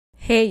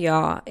Hey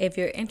y'all, if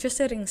you're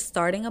interested in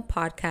starting a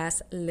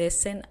podcast,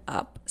 listen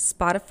up.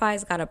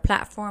 Spotify's got a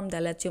platform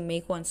that lets you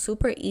make one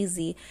super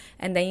easy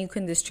and then you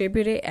can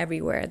distribute it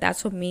everywhere.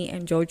 That's what me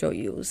and Jojo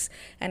use.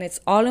 And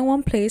it's all in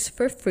one place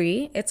for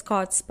free. It's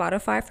called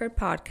Spotify for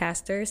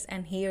Podcasters,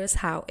 and here's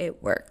how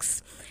it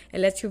works. It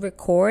lets you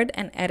record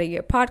and edit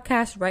your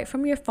podcast right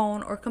from your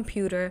phone or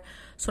computer.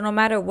 So no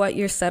matter what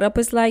your setup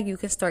is like, you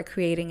can start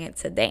creating it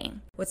today.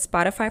 With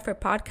Spotify for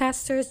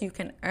Podcasters, you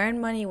can earn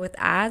money with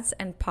ads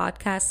and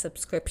podcast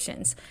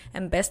subscriptions.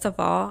 And best of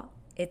all,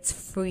 it's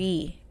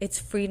free. It's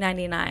free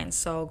 99.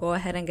 So go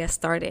ahead and get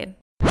started.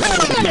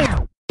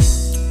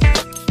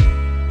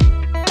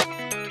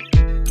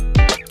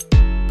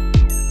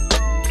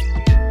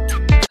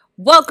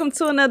 Welcome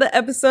to another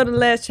episode of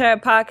Let's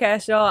Chat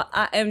Podcast, y'all.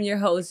 I am your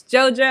host,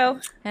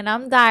 JoJo. And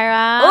I'm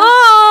Daira.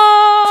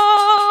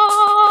 Oh,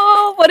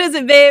 what is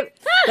it, babe?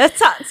 Let's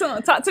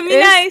talk to me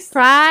nice.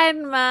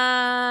 Pride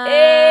Month.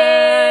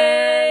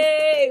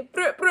 Hey.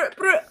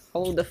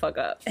 Hold the fuck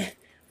up.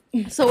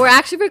 So we're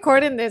actually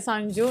recording this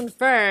on June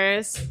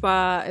 1st,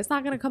 but it's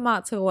not going to come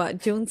out till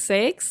June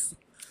 6th?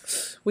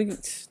 June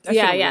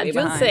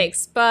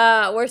 6th.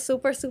 But we're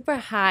super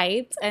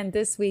hyped, and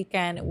this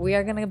weekend we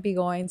are gonna be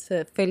going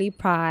to Philly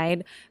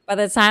Pride. By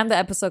the time the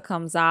episode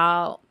comes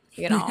out,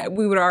 we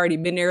would have already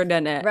been there,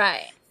 done that,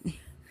 right?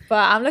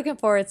 But I'm looking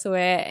forward to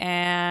it,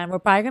 and we're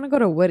probably gonna go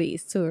to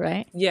Woody's too,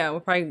 right? Yeah,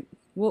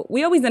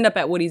 we always end up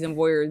at Woody's and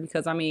Voyeurs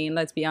because, I mean,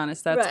 let's be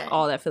honest, that's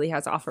all that Philly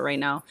has to offer right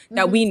now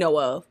that we know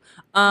of.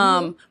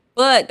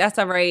 But that's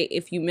all right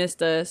if you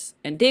missed us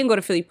and didn't go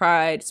to Philly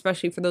Pride,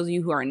 especially for those of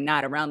you who are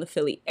not around the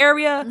Philly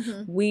area.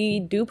 We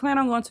do plan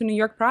on going to New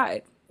York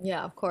Pride.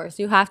 Yeah, of course.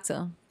 You have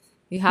to.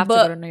 You have to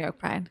go to New York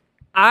Pride.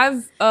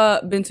 I've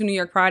been to New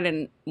York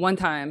Pride one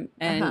time,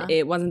 and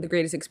it wasn't the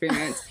greatest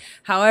experience.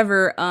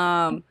 However,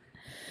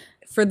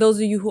 for those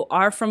of you who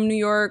are from New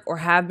York or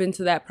have been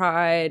to that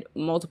Pride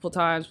multiple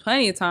times,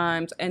 plenty of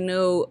times, and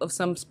know of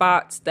some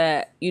spots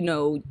that,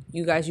 you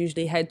guys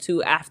usually head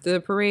to after the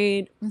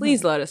parade,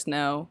 please let us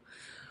know.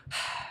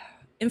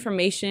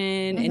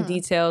 Information and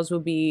details will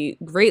be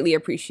greatly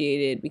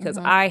appreciated because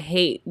I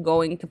hate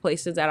going to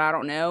places that I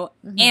don't know.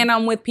 And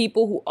I'm with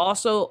people who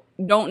also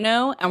don't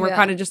know. And we're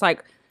kind of just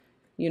like,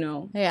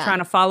 trying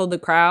to follow the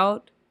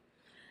crowd.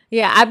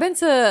 Yeah, I've been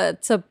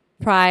to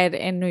Pride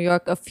in New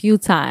York a few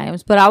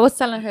times, but I was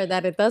telling her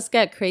that it does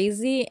get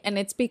crazy, and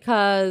it's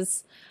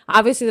because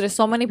obviously there's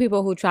so many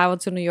people who travel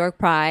to New York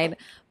Pride,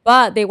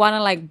 but they want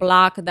to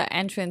block the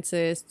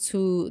entrances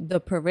to the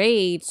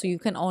parade, so you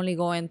can only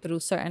go in through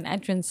certain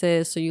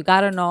entrances. So you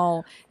got to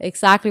know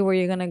exactly where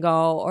you're going to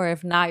go, or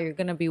if not, you're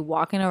going to be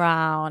walking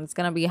around. It's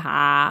going to be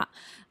hot.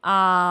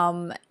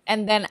 And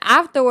then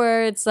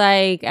afterwards,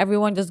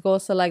 everyone just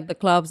goes to the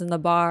clubs and the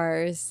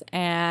bars,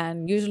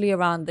 and usually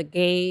around the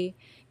gay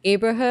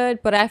neighborhood.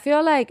 But I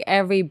feel like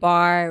every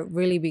bar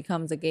really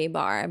becomes a gay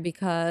bar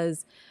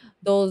because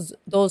those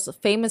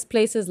famous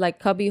places like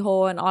Cubby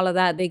Hole and all of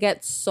that, they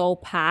get so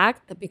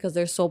packed because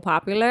they're so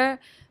popular.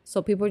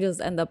 So people just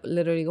end up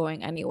literally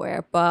going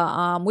anywhere.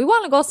 But we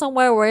want to go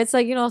somewhere where it's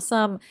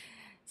some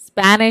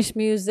Spanish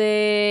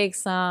music,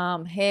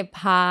 some hip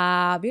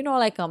hop,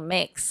 a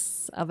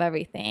mix of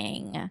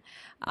everything.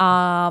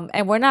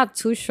 And we're not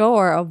too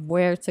sure of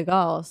where to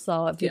go.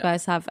 So if you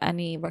guys have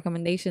any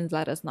recommendations,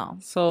 let us know.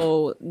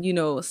 So,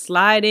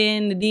 slide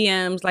in the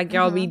DMs like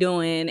y'all be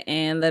doing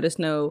and let us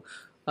know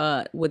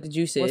what the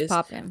juice is. What's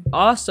popping.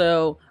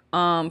 Also,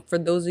 for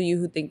those of you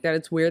who think that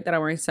it's weird that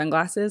I'm wearing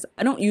sunglasses,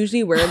 I don't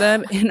usually wear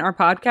them in our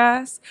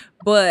podcast,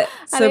 but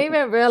I didn't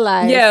even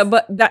realize. Yeah,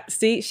 but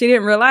she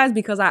didn't realize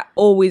because I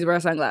always wear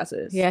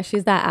sunglasses. Yeah,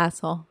 she's that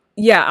asshole.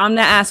 Yeah, I'm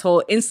that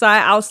asshole. Inside,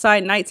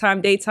 outside,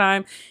 nighttime,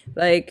 daytime.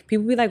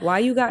 People be like, "Why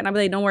you got?" And I be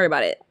like, "Don't worry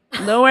about it.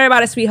 Don't worry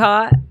about it,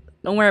 sweetheart.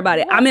 Don't worry about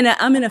it. I'm in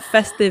a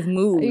festive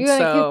mood." You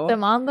gonna keep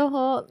them on the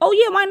whole? Oh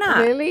yeah, why not?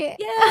 Really?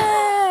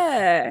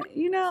 Yeah.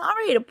 I'm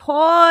ready to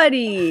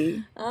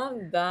party.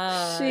 I'm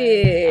done.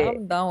 Shit.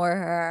 I'm done with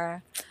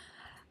her.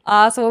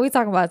 So what we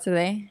talking about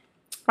today?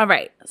 All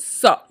right.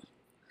 So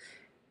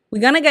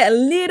we're gonna get a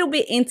little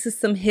bit into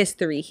some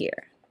history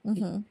here.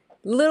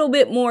 Little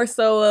bit more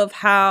so of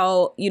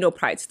how,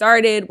 Pride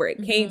started, where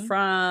it came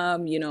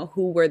from,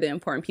 who were the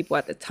important people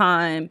at the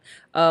time,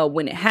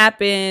 when it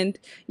happened,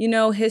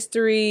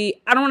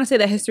 history. I don't want to say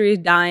that history is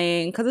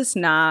dying because it's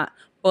not,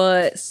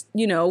 but,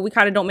 we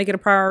kind of don't make it a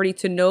priority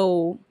to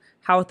know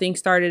how things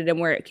started and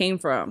where it came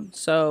from.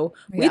 So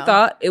we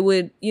thought it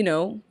would,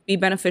 be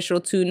beneficial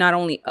to not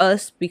only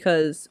us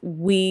because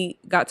we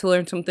got to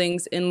learn some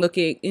things in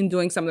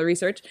doing some of the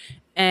research,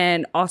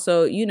 and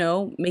also,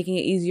 making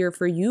it easier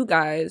for you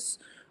guys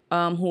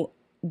who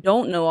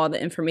don't know all the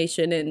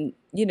information and,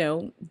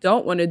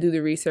 don't want to do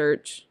the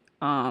research,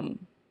 kind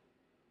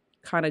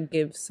of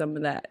give some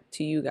of that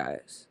to you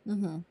guys.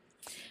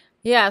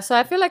 Yeah, so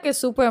I feel like it's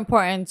super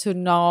important to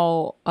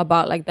know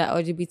about the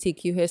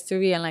LGBTQ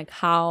history and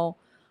how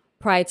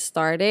Pride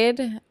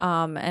started.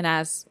 And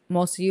as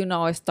most of you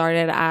know, it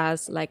started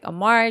as a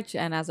march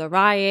and as a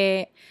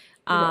riot.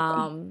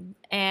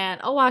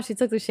 And oh wow, she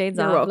took the shades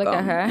You're off. welcome. Look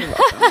at her.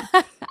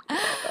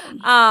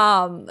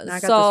 Now I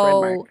got this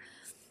red mark.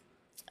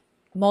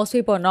 Most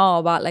people know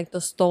about like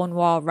the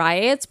Stonewall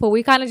riots, but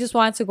we kind of just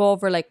wanted to go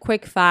over like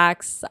quick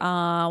facts.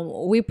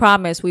 We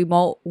promise we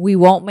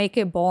won't make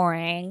it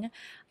boring.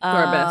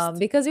 Our best.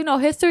 Because you know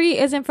history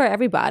isn't for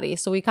everybody,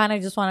 so we kind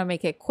of just want to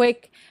make it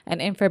quick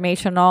and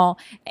informational.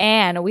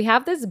 And we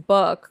have this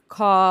book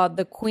called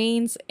The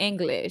Queen's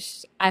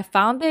English. I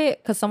found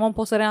it because someone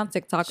posted it on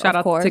TikTok. Shout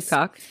of out course. to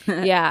TikTok.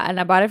 Yeah, and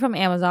I bought it from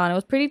Amazon. It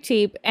was pretty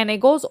cheap, and it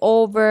goes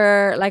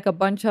over like a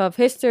bunch of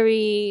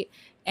history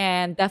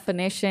and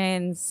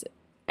definitions,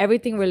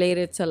 everything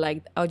related to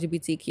like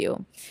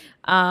LGBTQ.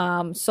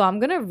 So I'm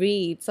gonna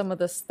read some of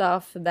the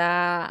stuff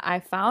that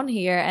I found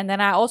here, and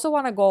then I also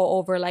want to go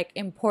over like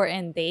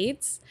important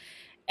dates.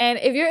 And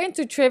if you're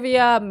into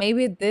trivia,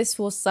 maybe this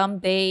will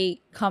someday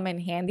come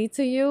in handy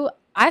to you.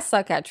 I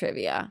suck at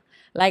trivia.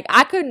 Like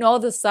I could know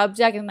the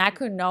subject and I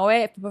could know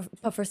it,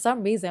 but for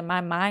some reason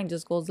my mind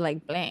just goes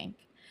like blank.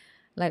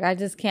 Like I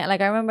just can't. Like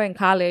I remember in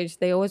college,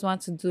 they always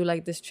want to do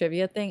like this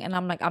trivia thing, and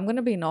I'm like, I'm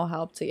gonna be no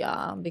help to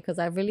y'all because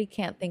I really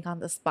can't think on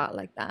the spot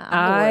like that.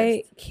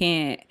 I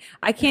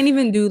can't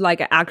even do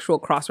like an actual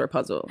crossword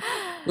puzzle.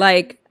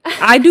 Like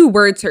I do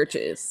word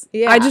searches.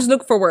 Yeah. I just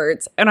look for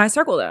words and I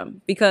circle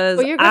them because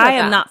But you're good I at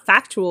am that. not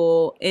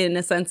factual in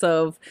a sense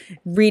of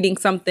reading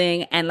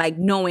something and like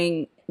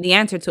knowing the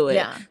answer to it.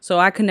 Yeah. So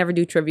I could never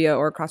do trivia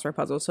or crossword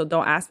puzzles. So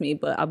don't ask me,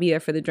 but I'll be there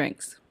for the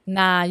drinks.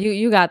 Nah,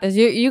 you got this.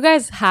 You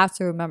guys have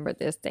to remember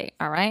this date,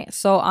 all right?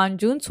 So on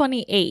June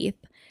 28th,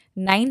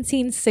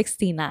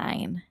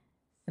 1969.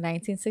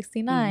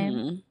 1969.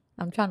 Mm-hmm.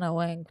 I'm trying to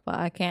wink, but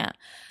I can't.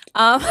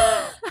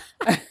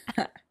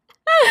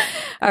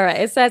 All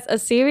right. It says a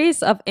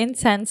series of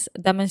intense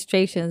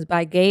demonstrations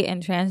by gay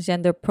and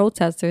transgender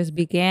protesters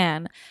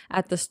began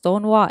at the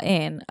Stonewall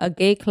Inn, a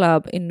gay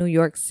club in New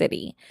York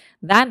City.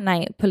 That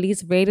night,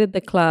 police raided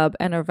the club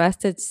and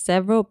arrested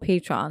several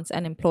patrons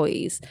and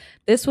employees.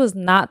 This was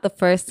not the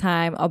first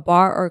time a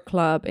bar or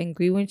club in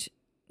Greenwich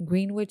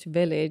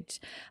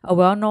Village, a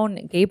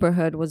well-known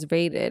neighborhood, was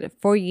raided.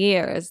 For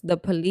years, the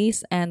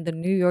police and the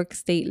New York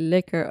State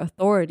Liquor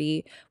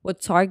Authority would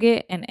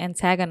target and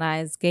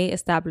antagonize gay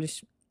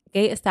establishments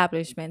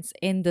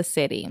in the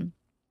city.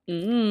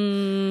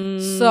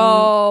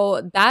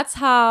 So that's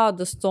how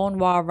the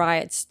Stonewall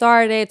riot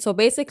started. So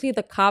basically,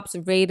 the cops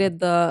raided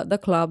the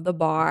club, the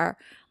bar,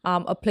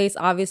 a place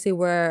obviously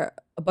where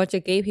a bunch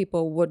of gay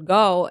people would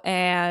go,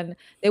 and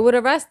they would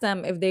arrest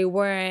them if they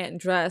weren't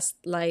dressed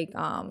like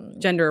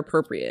Gender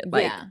appropriate.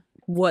 Like yeah.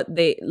 what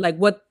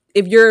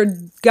if you're a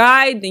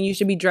guy, then you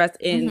should be dressed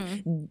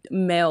in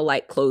male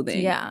like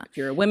clothing. Yeah. If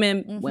you're a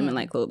women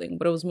like clothing.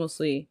 But it was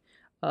mostly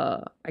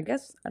I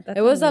guess at that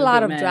It was time a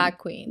lot were of men. drag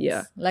queens.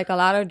 Yeah. Like a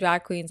lot of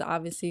drag queens,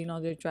 obviously, you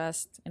know, they're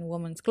dressed in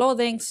women's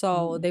clothing,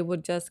 so they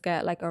would just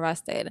get like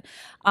arrested.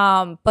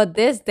 But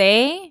this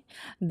day,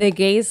 the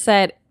gays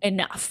said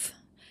enough.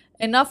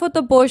 Enough with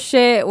the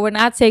bullshit. We're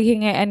not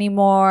taking it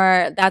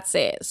anymore. That's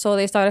it. So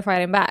they started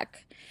fighting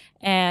back.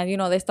 And, you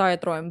know, they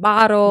started throwing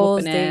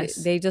bottles. Whooping ass.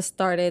 They just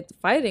started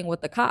fighting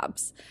with the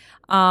cops.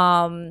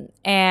 And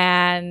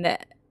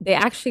they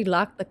actually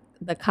locked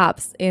the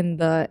cops in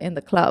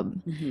the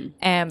club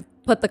and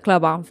put the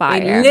club on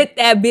fire. They lit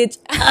that bitch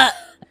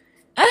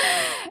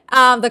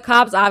up. The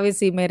cops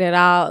obviously made it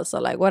out, so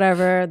like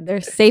whatever. They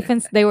were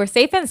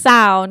safe and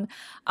sound.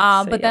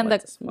 But then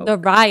the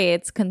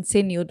riots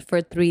continued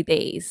for 3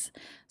 days.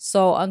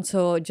 So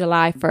until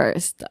July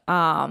 1st.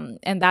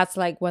 And that's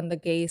like when the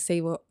gay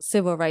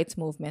civil rights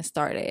movement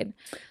started.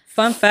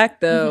 Fun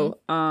fact though,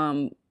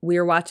 we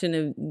were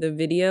watching the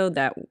video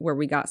where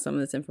we got some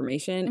of this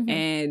information,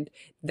 and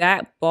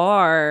that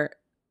bar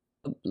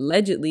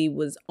allegedly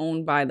was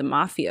owned by the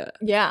mafia.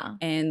 Yeah.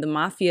 And the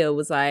mafia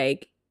was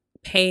like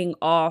paying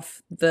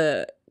off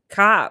the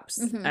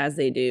cops as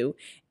they do,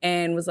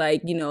 and was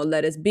like, you know,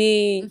 let us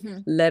be,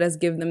 let us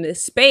give them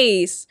this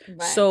space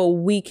so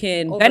we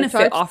can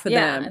benefit off of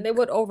them. And they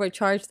would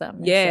overcharge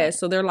them. Yeah.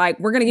 So they're like,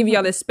 we're going to give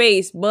y'all this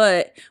space,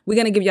 but we're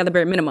going to give y'all the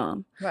bare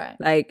minimum. Right.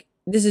 Like,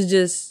 this is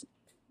just,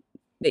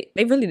 they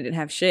really didn't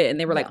have shit. And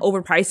they were like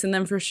overpricing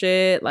them for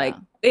shit. Like,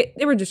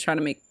 they were just trying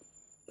to make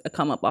a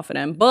come up off of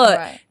them,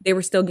 but they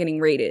were still getting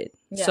raided.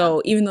 Yeah.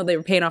 So even though they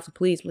were paying off the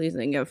police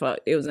didn't give a fuck.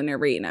 It was in there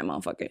raiding that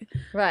motherfucker.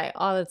 Right,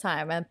 all the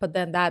time. But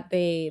then that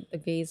day, the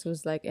gays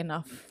was like,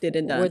 enough.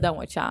 Done. We're done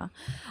with y'all.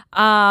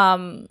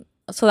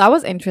 So that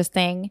was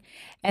interesting.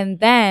 And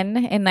then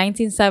in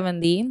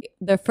 1970,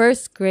 the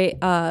first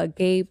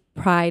gay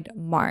pride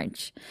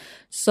march.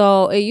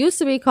 So it used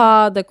to be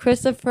called the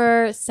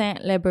Christopher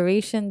St.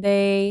 Liberation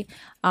Day.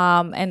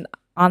 And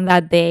on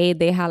that day,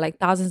 they had like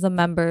thousands of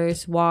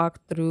members walk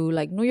through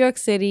like New York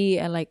City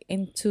and like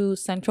into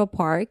Central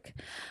Park.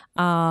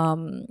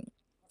 And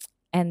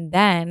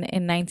then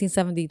in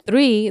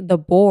 1973, the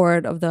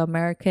board of the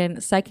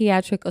American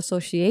Psychiatric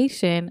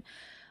Association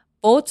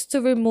votes to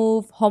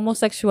remove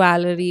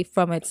homosexuality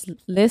from its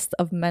list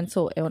of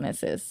mental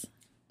illnesses.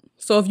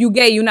 So if you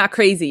gay, you're not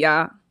crazy,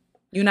 y'all.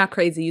 You're not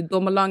crazy. You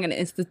don't belong in an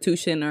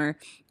institution or,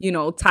 you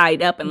know,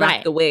 tied up and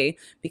locked away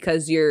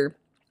because you're,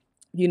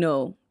 you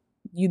know,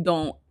 you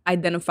don't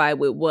identify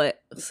with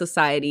what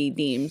society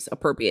deems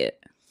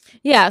appropriate.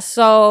 Yeah,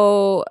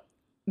 so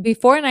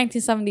before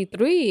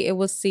 1973, it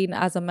was seen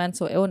as a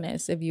mental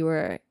illness if you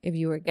were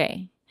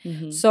gay.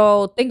 Mm-hmm.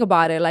 So think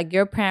about it. Like,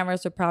 your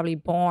parents were probably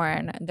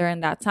born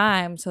during that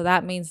time. So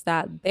that means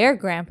that their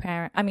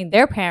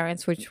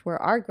parents, which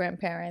were our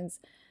grandparents,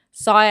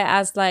 saw it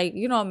as like,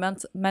 you know,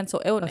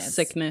 mental illness. A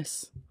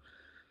sickness.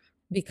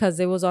 Because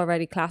it was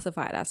already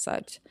classified as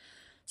such.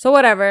 So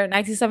whatever,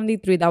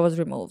 1973, that was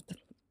removed.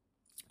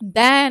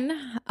 Then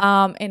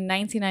in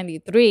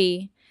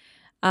 1993,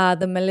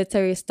 the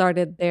military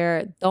started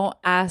their don't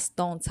ask,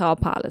 don't tell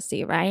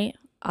policy, right?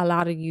 A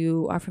lot of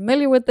you are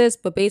familiar with this,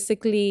 but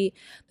basically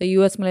the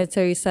U.S.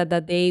 military said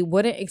that they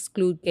wouldn't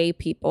exclude gay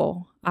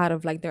people out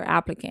of like their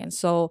applicants.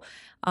 So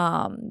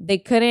they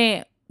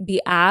couldn't be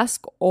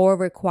asked or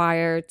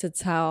required to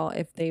tell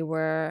if they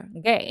were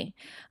gay.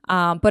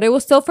 But it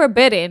was still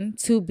forbidden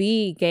to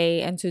be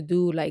gay and to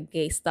do like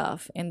gay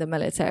stuff in the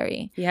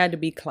military. You had to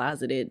be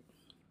closeted.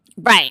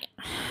 Right.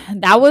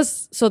 That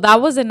was in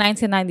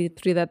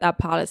 1993 that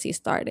policy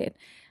started.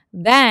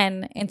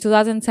 Then in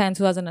 2010,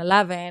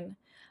 2011,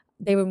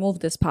 they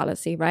removed this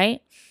policy,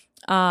 right?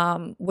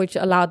 Which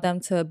allowed them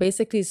to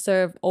basically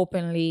serve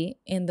openly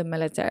in the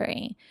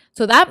military.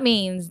 So that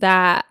means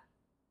that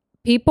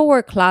people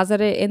were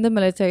closeted in the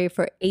military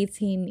for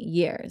 18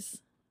 years.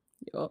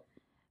 Yep.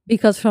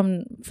 Because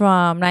from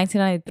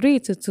 1993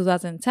 to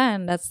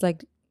 2010, that's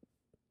like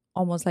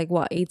almost like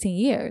 18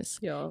 years.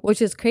 Yeah.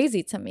 Which is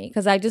crazy to me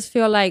because I just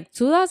feel like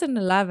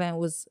 2011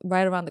 was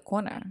right around the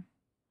corner.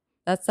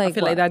 That's like, I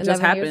feel like that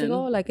just happened years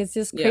ago. Like, it's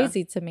just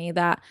crazy to me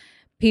that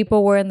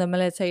people were in the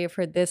military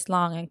for this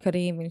long and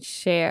couldn't even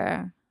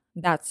share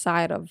that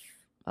side of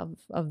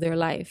their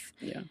life.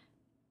 Yeah.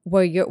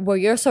 Where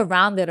you're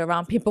surrounded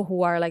around people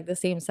who are like the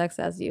same sex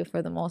as you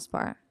for the most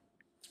part.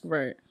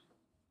 Right.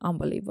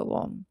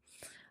 Unbelievable.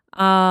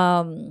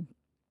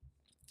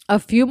 A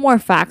few more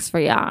facts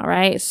for y'all,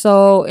 right?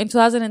 So in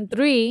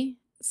 2003,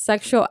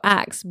 sexual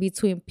acts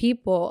between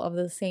people of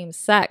the same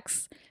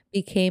sex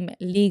became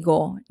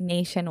legal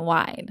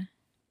nationwide.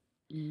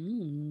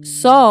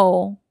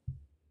 So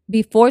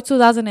before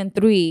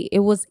 2003, it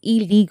was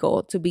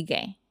illegal to be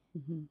gay.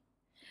 Mm-hmm.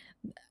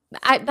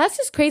 That's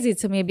just crazy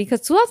to me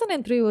because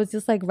 2003 was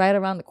just like right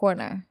around the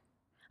corner.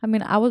 I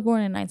mean, I was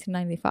born in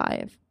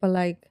 1995, but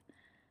like,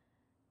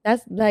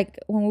 that's like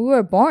when we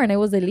were born, it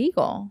was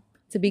illegal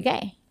to be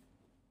gay.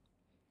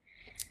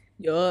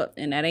 Yup,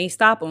 and that ain't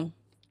stop them.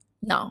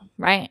 No,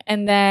 right?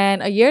 And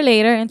then a year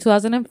later, in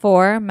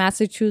 2004,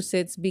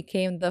 Massachusetts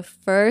became the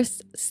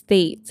first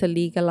state to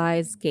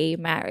legalize gay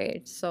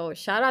marriage. So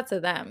shout out to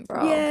them,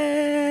 bro.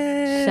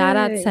 Yay! Shout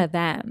out to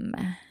them.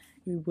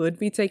 We would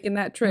be taking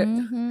that trip.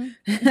 Mm-hmm.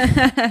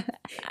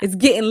 It's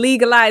getting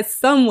legalized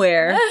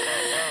somewhere.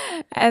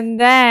 And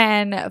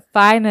then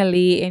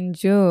finally in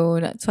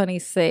June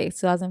 26,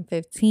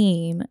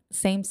 2015,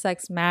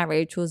 same-sex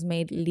marriage was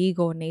made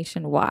legal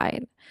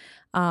nationwide.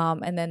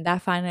 And then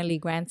that finally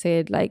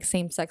granted like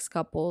same-sex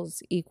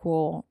couples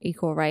equal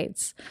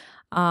rights.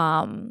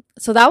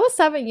 So that was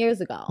 7 years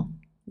ago.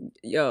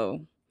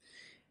 Yo.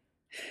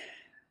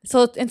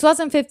 So in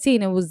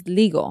 2015, it was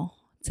legal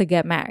to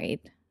get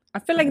married. I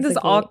feel like this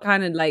all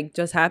kind of like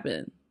just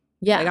happened.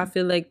 Yeah. Like, I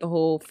feel like the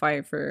whole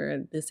fight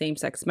for the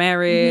same-sex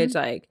marriage,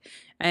 like,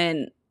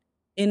 and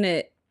in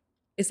it,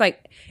 it's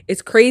like,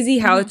 it's crazy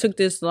how it took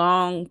this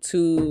long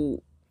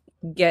to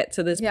get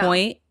to this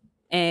point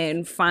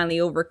and finally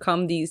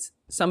overcome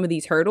some of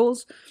these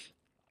hurdles.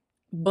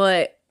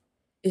 But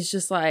it's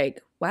just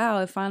like, wow,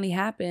 it finally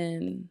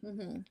happened.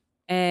 Mm-hmm.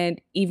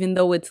 And even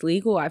though it's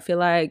legal, I feel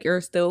like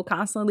you're still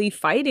constantly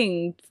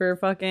fighting for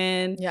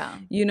fucking,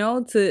 you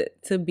know,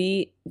 to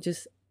be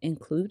just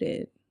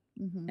included.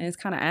 Mm-hmm. And it's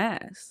kind of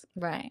ass.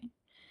 Right.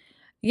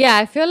 Yeah,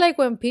 I feel like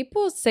when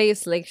people say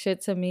slick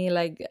shit to me,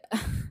 like,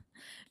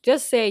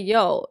 just say,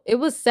 yo, it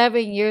was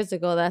 7 years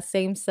ago that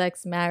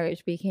same-sex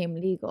marriage became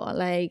legal.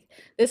 Like,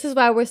 this is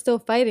why we're still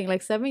fighting.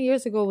 Like, 7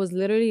 years ago was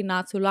literally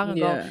not too long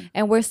ago.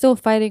 And we're still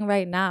fighting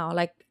right now.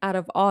 Like, out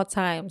of all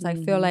times, I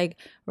feel like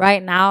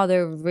right now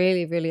they're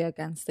really, really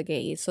against the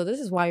gays. So this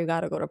is why you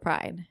got to go to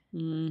Pride.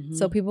 Mm-hmm.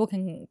 So people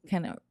can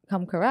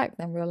come correct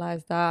and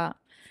realize that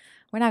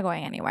we're not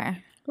going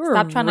anywhere.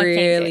 Stop trying to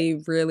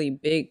change it. Really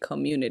big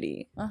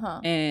community.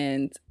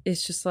 And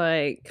it's just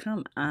like,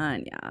 come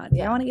on, y'all. Do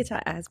y'all want to get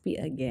your ass beat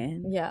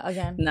again? Yeah,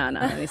 again. No,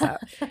 let me stop.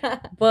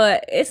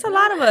 But it's a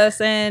lot of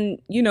us.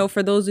 And, you know,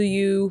 for those of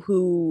you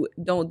who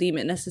don't deem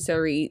it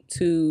necessary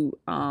to,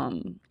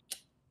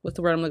 what's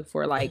the word I'm looking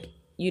for? Like,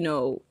 you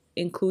know,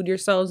 include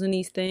yourselves in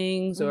these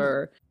things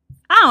or,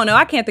 I don't know.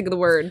 I can't think of the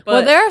word. But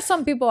well, there are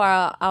some people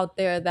out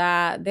there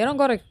that they don't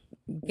go to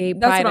gay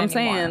pride that's what I'm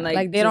anymore. saying.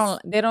 Like they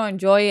don't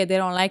enjoy it. They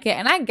don't like it.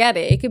 And I get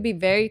it. It could be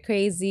very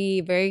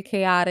crazy, very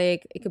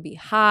chaotic. It could be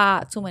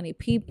hot, too many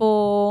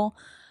people.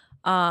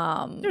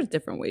 There's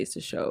different ways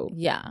to show,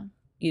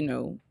 you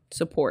know,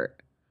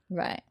 support.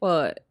 Right.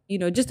 But, you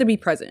know, just to be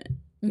present.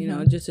 you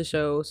know, just to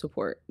show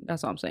support.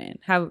 That's all I'm saying.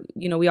 Have,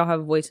 you know, we all have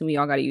a voice and we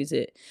all got to use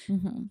it.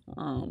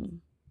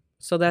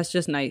 So that's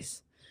just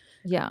nice.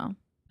 Yeah.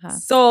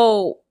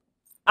 So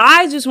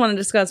I just want to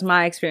discuss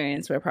my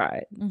experience with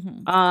Pride.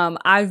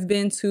 I've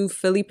been to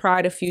Philly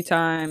Pride a few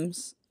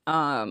times.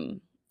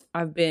 Philly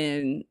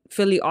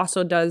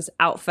also does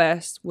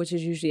Outfest, which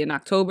is usually in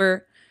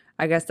October.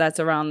 I guess that's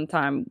around the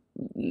time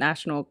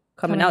National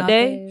Coming Out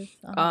Day.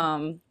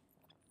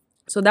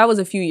 So that was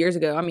a few years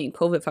ago. I mean,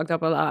 COVID fucked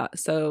up a lot,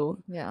 so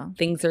yeah,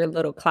 things are a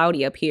little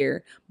cloudy up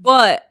here.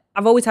 But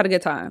I've always had a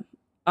good time.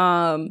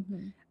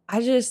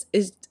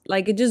 It's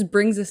like, it just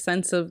brings a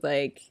sense of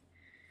like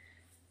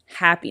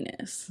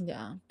happiness.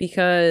 Yeah,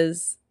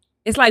 because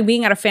it's like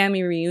being at a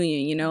family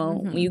reunion, you know?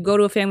 When you go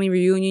to a family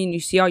reunion,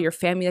 you see all your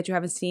family that you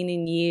haven't seen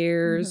in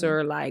years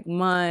or like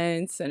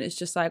months. And it's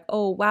just like,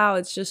 oh, wow,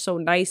 it's just so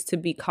nice to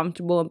be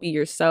comfortable and be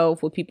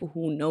yourself with people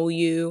who know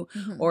you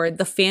or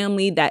the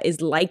family that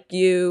is like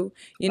you,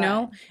 you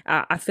know?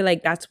 I feel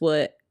like that's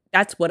what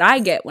I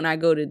get when I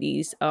go to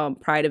these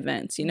Pride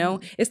events, you know?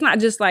 It's not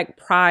just like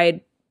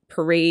Pride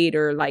parade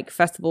or like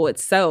festival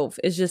itself.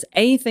 It's just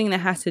anything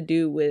that has to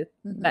do with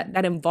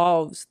that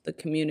involves the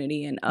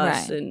community and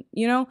us, and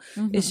you know,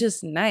 it's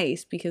just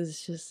nice because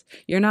it's just,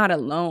 you're not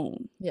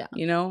alone. Yeah,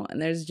 you know,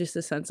 and there's just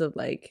a sense of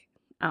like,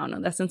 I don't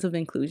know, that sense of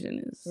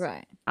inclusion is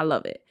I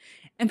love it.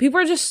 And people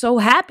are just so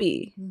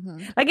happy.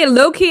 Like in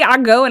low key, I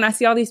go and I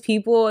see all these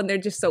people and they're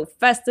just so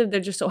festive. They're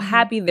just so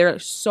happy. They're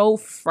so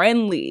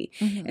friendly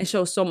and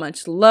show so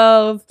much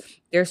love.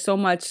 There's so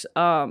much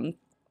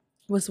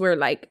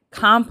like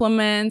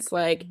compliments.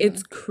 Like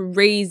it's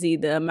crazy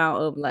the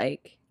amount of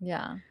like,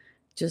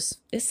 just,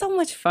 it's so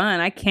much fun.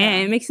 I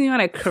can't. It makes me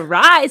want to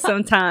cry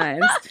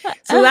sometimes.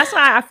 So that's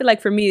why I feel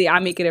like for me, I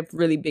make it a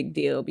really big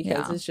deal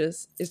because it's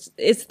just,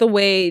 it's the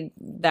way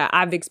that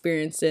I've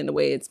experienced it and the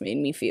way it's made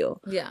me feel.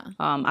 Yeah.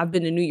 I've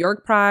been to New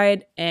York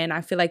Pride and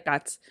I feel like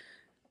that's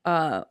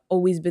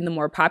always been the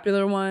more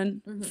popular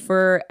one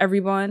for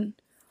everyone.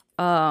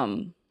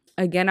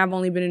 Again, I've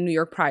only been to New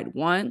York Pride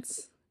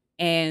once.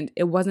 And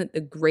it wasn't the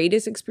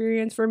greatest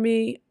experience for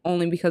me,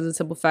 only because of the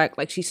simple fact,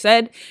 like she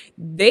said,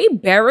 they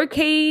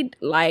barricade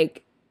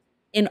like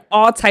in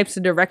all types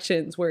of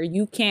directions where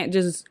you can't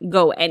just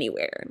go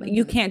anywhere. Like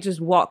you can't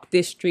just walk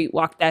this street,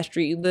 walk that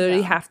street. You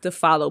literally have to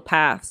follow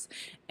paths.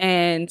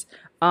 And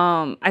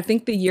I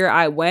think the year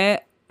I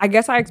went, I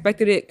guess I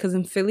expected it because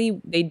in Philly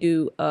they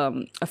do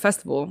a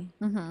festival.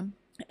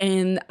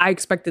 And I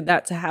expected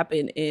that to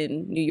happen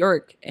in New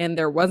York, and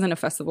there wasn't a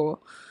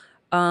festival.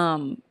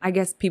 I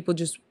guess people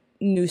just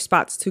new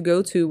spots to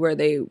go to where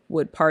they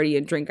would party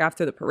and drink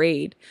after the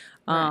parade.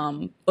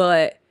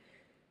 But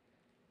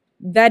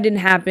that didn't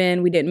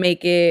happen. We didn't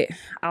make it.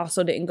 I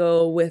also didn't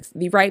go with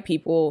the right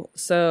people.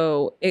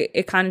 So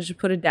it kind of just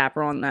put a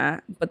dapper on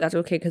that. But that's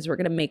okay because we're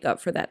going to make up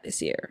for that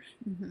this year.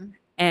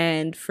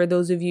 And for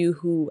those of you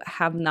who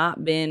have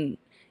not been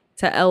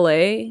to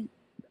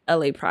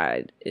LA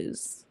Pride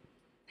is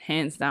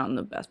hands down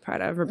the best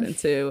Pride I've ever been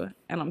to.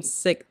 And I'm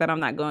sick that I'm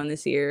not going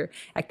this year.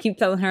 I keep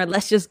telling her,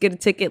 let's just get a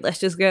ticket. Let's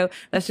just go.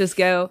 Let's just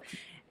go.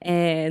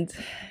 And,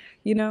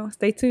 you know,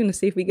 stay tuned to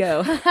see if we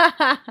go.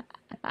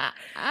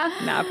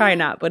 Nah, probably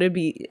not. But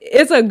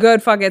it's a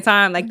good fucking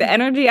time. Like the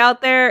energy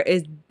out there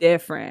is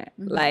different.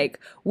 Like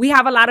we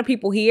have a lot of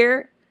people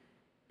here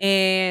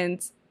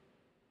and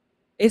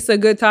it's a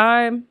good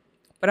time.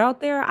 But out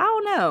there, I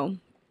don't know.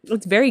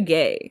 It's very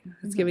gay.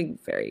 It's giving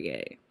very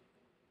gay.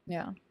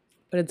 Yeah.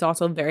 But it's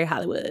also very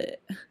Hollywood.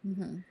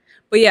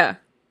 But yeah,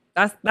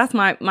 that's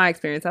my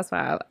experience. That's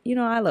why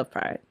I love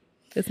Pride.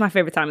 It's my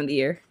favorite time of the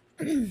year.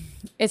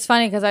 It's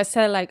funny because I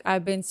said like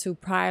I've been to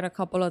Pride a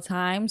couple of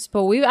times,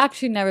 but we've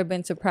actually never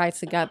been to Pride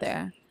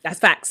together. That's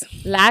facts.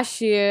 Last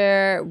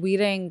year we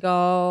didn't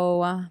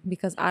go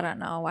because I don't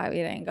know why we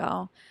didn't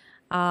go.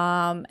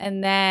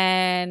 And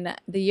then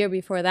the year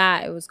before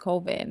that it was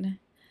COVID,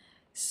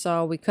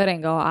 so we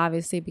couldn't go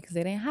obviously because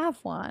they didn't have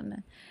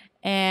one.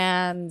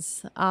 And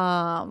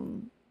I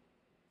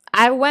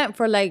went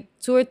for like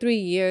 2 or 3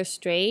 years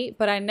straight,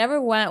 but I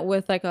never went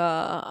with like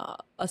a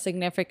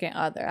significant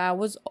other. I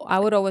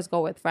would always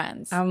go with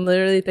friends. I'm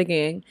literally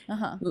thinking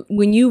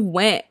when you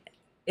went,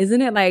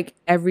 isn't it like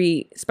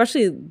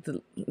especially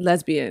the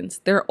lesbians,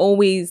 they're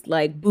always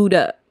like booed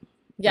up.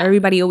 Yeah.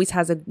 Everybody always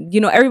has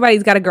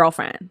everybody's got a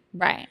girlfriend.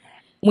 Right.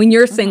 When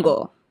you're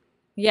single.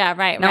 Yeah,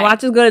 right. Now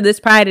watch us go to this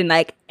Pride and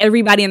like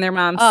everybody and their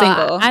mom's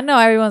single. I know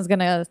everyone's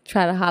gonna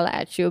try to holler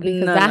at you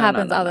because that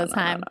happens all the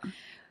time.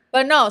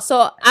 But no,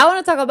 so I want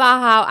to talk about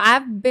how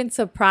I've been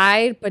to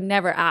Pride but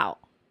never out.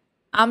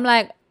 I'm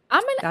like,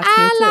 I'm an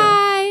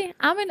ally.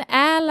 I'm an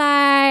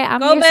ally.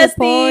 I'm here besties.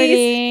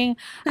 Supporting.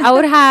 I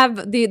would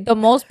have the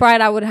most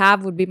pride I would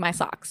have would be my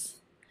socks.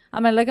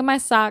 I'm like, look at my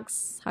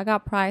socks. I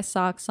got Pride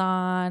socks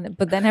on,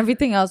 but then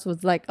everything else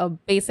was like a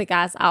basic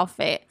ass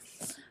outfit.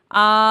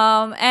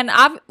 And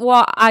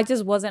I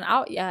just wasn't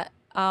out yet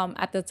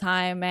at the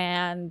time,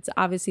 and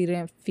obviously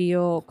didn't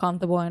feel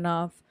comfortable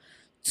enough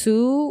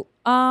to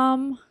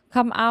come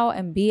out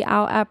and be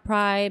out at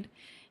Pride.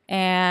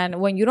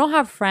 And when you don't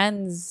have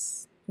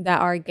friends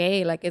that are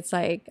gay. Like, it's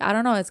like, I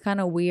don't know, it's kind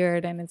of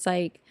weird. And it's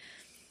like,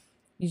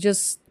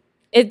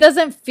 it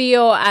doesn't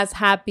feel as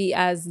happy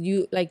as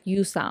you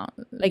sound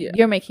like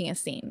you're making a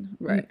scene.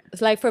 Right.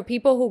 It's like for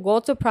people who go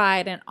to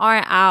Pride and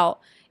aren't out,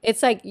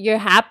 it's like you're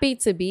happy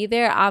to be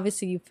there.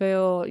 Obviously you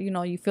feel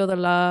the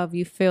love,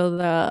 you feel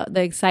the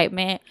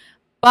excitement,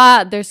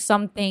 but there's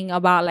something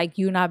about like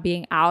you not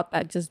being out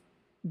that just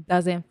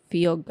doesn't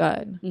feel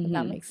good. If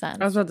that makes sense.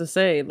 I was about to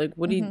say, like,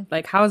 what do you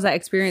like? How is that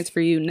experience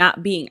for you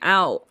not being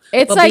out,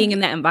 it's but like being in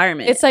that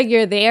environment? It's like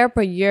you're there,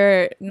 but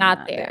you're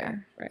not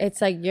there. Right.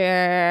 It's like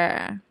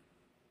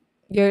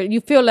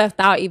you feel left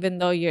out even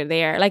though you're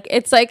there. Like,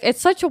 it's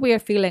such a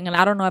weird feeling, and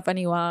I don't know if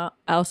anyone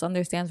else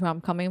understands where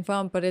I'm coming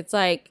from, but it's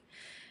like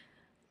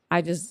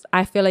I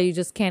feel like you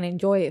just can't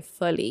enjoy it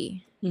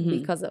fully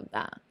because of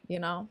that, you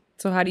know?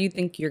 So how do you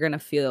think you're gonna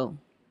feel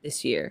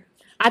this year?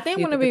 I think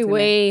I'm gonna be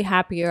way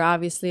happier,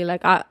 obviously.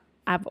 Like,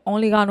 I've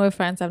only gone with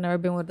friends. I've never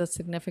been with a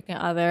significant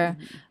other.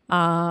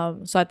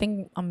 So I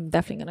think I'm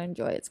definitely gonna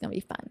enjoy it. It's gonna be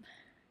fun.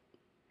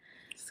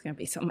 It's gonna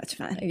be so much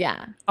fun.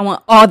 Yeah. I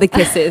want all the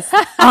kisses.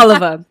 All of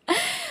them.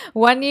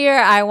 One year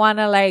I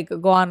wanna like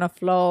go on a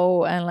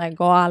float and like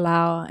go all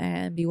out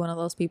and be one of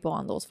those people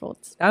on those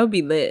floats. That would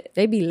be lit.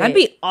 They be lit. That'd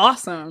be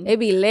awesome. They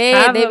be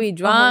lit. They be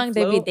drunk.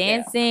 They be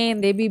dancing.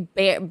 They be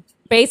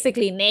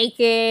basically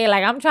naked.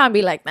 Like, I'm trying to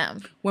be like them.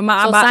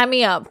 Sign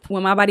me up.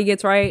 When my body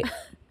gets right,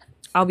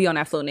 I'll be on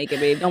that float naked,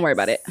 babe. Don't worry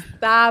about it.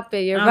 Stop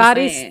it. Your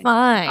body's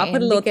fine. I'll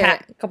put a little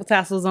couple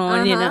tassels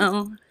on, you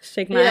know,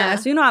 shake my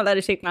ass. You know I let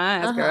it shake my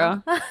ass,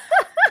 girl.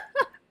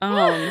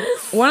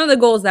 One of the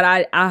goals that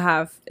I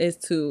have is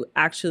to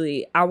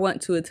I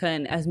want to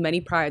attend as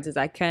many prides as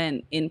I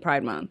can in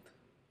Pride Month.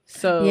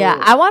 So yeah,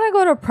 I want to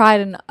go to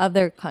Pride in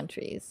other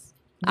countries.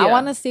 Yeah. I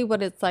want to see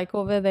what it's like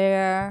over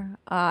there.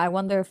 I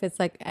wonder if it's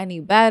like any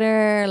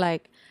better.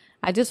 Like,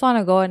 I just want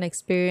to go and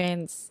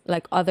experience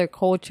like other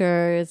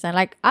cultures and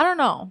like, I don't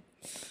know.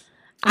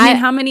 I mean,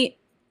 how many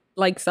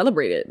like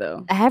celebrate it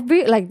though?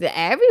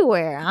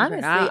 Everywhere,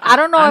 honestly. I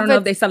don't know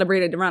if they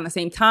celebrate it around the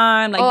same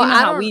time. Like, you know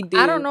how we do.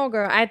 I don't know,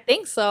 girl. I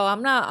think so.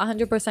 I'm not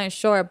 100%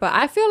 sure, but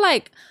I feel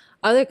like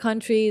other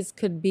countries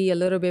could be a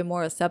little bit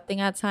more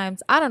accepting at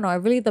times. I don't know.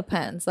 It really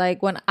depends.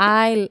 Like, when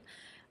I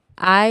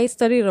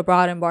studied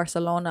abroad in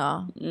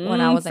Barcelona when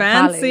I was in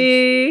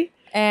college.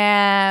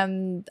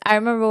 And I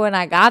remember when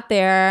I got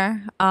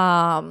there,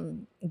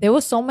 there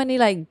was so many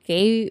like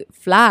gay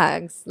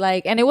flags.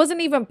 Like, and it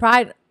wasn't even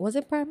Pride. Was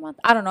it Pride Month?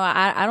 I don't know.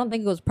 I don't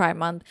think it was Pride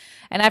Month.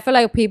 And I feel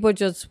like people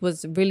just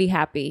was really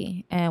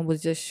happy and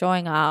was just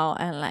showing out.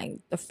 And like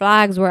the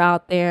flags were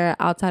out there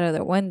outside of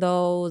their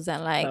windows.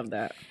 And like love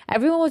that.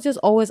 Everyone was just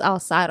always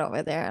outside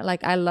over there.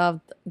 Like, I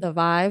loved the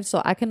vibe.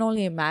 So I can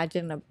only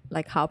imagine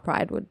like how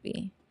Pride would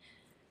be.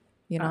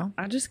 You know?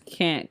 I just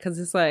can't, because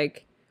it's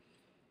like,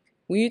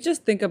 when you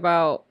just think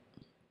about,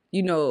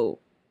 you know,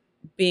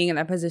 being in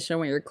that position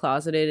where you're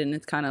closeted and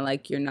it's kind of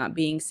like you're not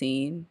being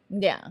seen.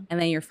 Yeah.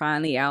 And then you're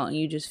finally out and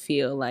you just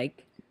feel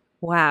like,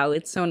 wow,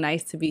 it's so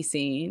nice to be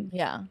seen.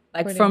 Yeah.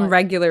 Like, from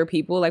regular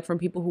people, like from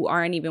people who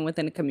aren't even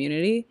within the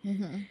community.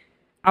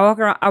 I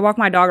walk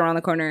my dog around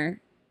the corner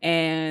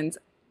and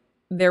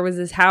there was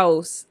this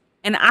house,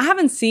 and I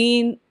haven't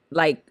seen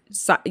like,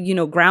 you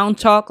know, ground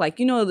chalk, like,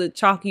 you know, the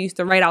chalk you used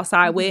to write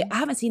outside with. I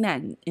haven't seen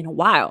that in a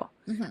while.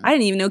 I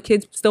didn't even know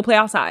kids still play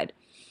outside.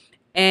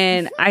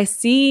 And I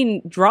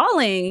seen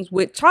drawings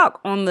with chalk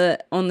on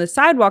the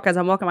sidewalk as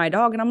I'm walking my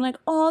dog, and I'm like,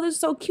 oh, this is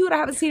so cute. I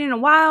haven't seen it in a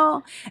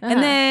while.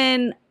 And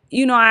then,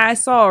 you know, I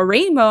saw a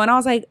rainbow and I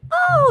was like,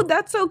 oh,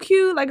 that's so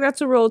cute. Like, that's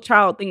a real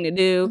child thing to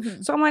do.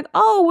 So I'm like,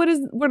 oh, what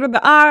are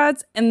the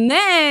odds? And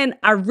then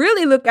I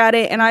really look at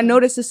it and I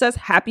notice it says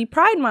Happy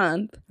Pride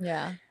Month.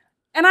 Yeah.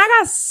 And I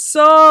got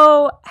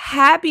so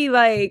happy,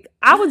 like,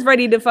 I was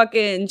ready to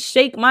fucking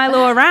shake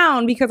Milo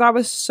around because I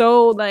was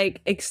so, like,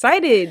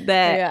 excited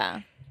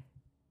that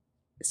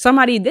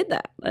somebody did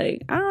that.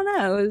 Like, I don't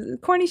know, it was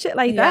corny shit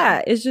like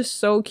that. It's just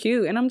so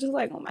cute. And I'm just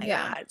like, oh my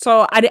God.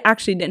 So I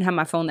actually didn't have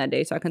my phone that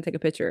day, so I couldn't take a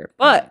picture.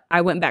 But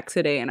I went back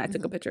today and I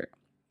took a picture.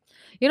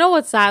 You know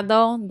what's sad,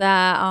 though?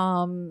 That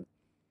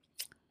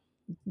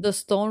the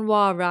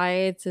Stonewall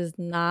riots is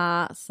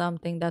not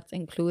something that's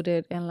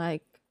included in,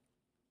 like,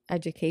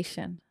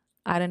 education.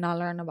 I did not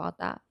learn about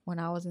that when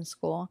I was in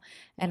school,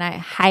 and I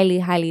highly,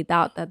 highly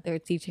doubt that they're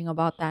teaching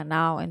about that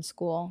now in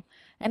school.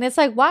 And it's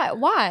like,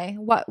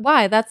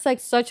 why? That's like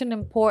such an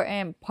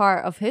important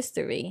part of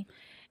history.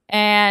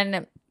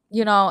 And,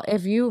 you know,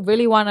 if you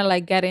really want to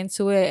like get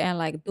into it and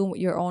like do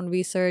your own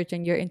research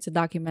and you're into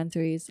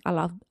documentaries, I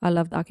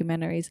love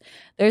documentaries.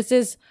 There's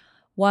this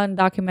one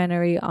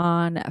documentary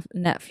on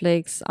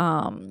Netflix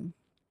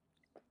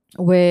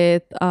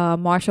with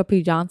Marsha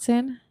P.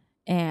 Johnson.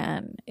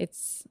 And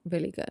it's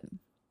really good.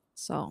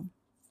 So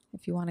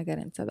if you want to get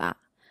into that,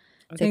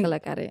 take a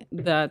look at it.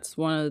 That's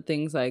one of the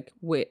things, like,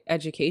 with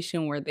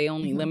education, where they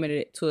only limit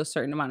it to a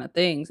certain amount of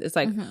things. It's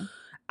like,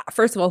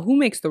 first of all, who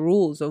makes the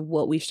rules of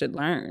what we should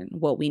learn,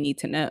 what we need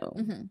to know?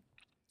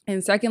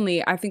 And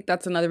secondly, I think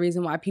that's another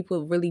reason why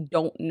people really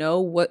don't know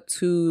what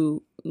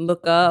to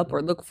look up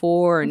or look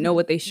for or know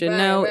what they should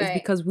know is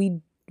because we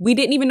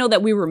didn't even know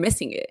that we were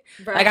missing it.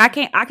 Like I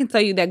can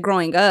tell you that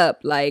growing up,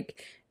 like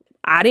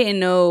I didn't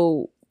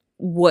know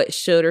what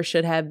should or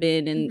should have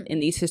been in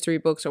these history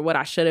books or what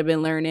I should have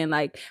been learning.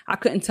 Like I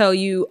couldn't tell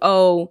you,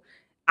 oh,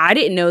 I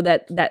didn't know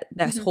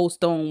that whole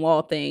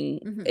Stonewall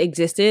thing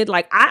existed.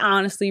 Like I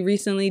honestly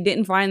recently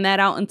didn't find that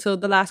out until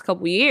the last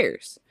couple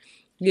years.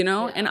 You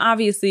know, and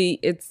obviously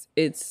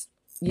it's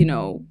you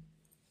know,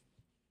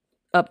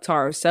 up to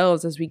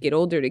ourselves as we get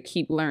older to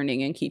keep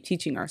learning and keep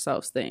teaching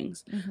ourselves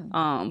things.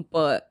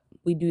 But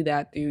we do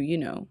that through, you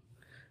know,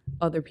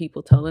 other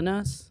people telling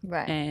us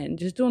and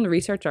just doing the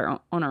research on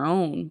our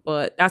own.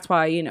 But that's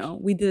why, you know,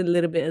 we did a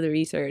little bit of the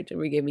research and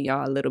we're giving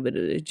y'all a little bit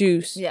of the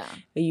juice. Yeah.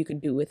 And you can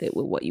do with it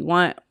with what you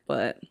want.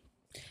 But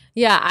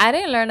yeah, I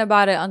didn't learn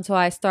about it until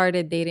I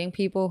started dating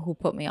people who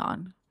put me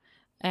on.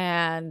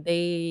 And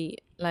they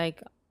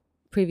like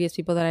previous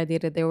people that I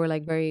dated, they were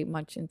like very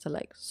much into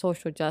like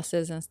social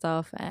justice and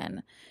stuff.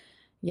 And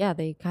yeah,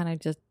 they kind of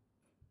just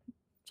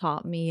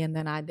taught me, and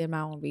then I did my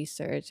own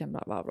research and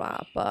blah, blah,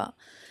 blah. But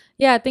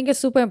yeah, I think it's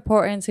super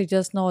important to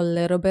just know a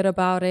little bit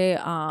about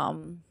it.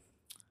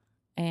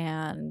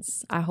 And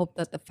I hope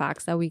that the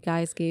facts that we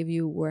guys gave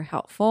you were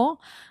helpful.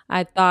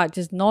 I thought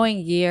just knowing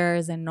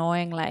years and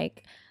knowing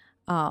like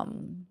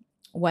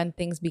when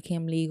things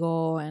became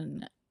legal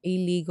and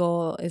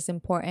illegal is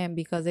important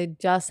because it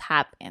just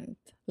happened.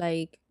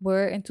 Like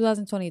we're in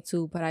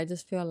 2022, but I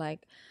just feel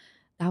like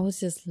that was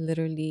just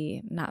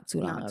literally not too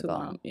long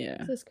ago. Yeah,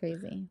 it's just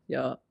crazy.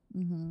 Yeah,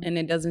 and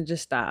it doesn't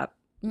just stop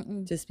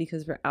just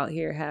because we're out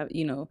here. Have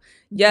you know?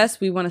 Yes,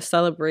 we want to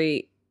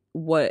celebrate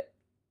what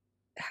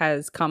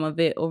has come of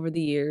it over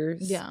the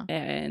years. Yeah,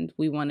 and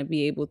we want to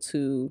be able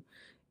to,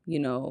 you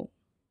know,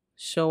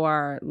 show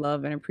our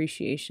love and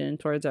appreciation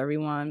towards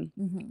everyone.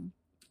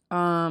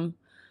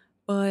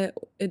 But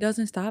it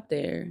doesn't stop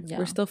there. Yeah.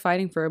 We're still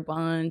fighting for a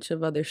bunch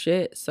of other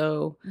shit.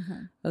 So,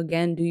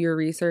 again, do your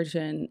research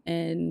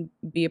and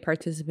be a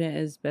participant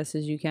as best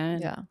as you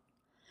can. Yeah.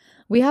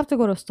 We have to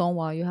go to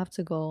Stonewall. You have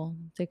to go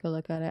take a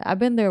look at it. I've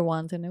been there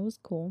once and it was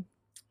cool.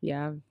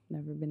 Yeah, I've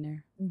never been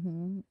there.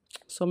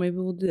 So maybe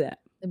we'll do that.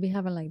 They'll be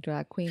having like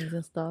drag queens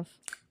and stuff.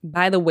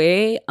 By the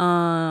way,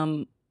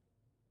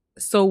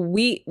 so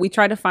we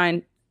tried to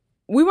find...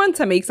 We wanted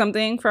to make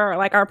something for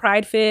like our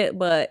Pride fit,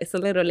 but it's a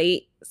little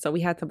late, so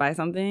we had to buy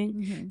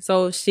something.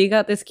 So she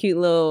got this cute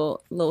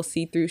little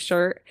see-through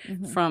shirt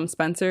from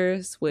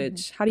Spencer's.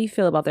 Which, how do you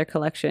feel about their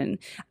collection?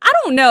 I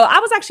don't know. I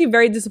was actually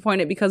very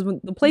disappointed because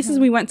when the places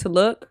we went to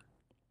look,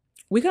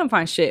 we couldn't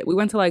find shit. We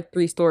went to like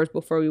 3 stores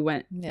before we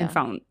went and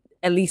found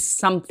at least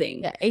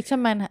something. Yeah,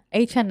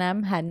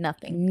 H&M had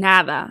nothing.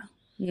 Nada.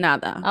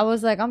 I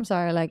was like, I'm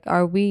sorry, like,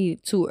 are we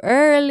too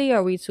early?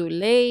 Are we too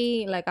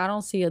late? Like, I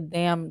don't see a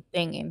damn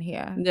thing in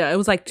here. Yeah, it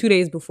was like 2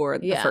 days before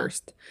the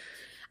first.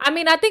 I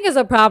mean, I think it's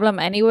a problem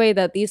anyway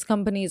that these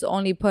companies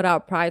only put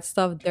out Pride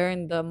stuff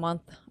during the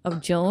month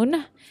of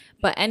June.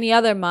 But any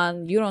other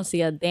month, you don't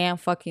see a damn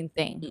fucking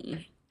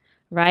thing.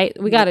 Right?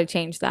 We got to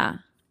change that.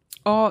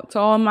 To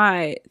all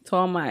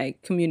my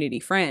community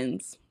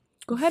friends,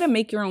 go ahead and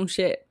make your own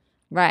shit.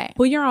 Right.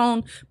 Put your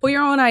own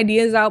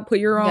ideas out, put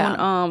your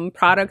own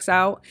products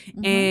out.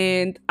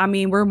 And I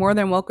mean, we're more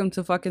than welcome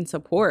to fucking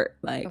support.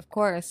 Like, of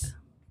course.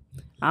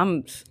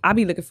 I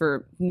be looking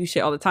for new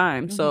shit all the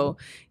time. So,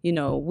 you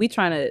know, we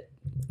trying to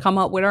come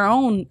up with our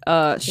own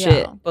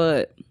shit,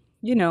 but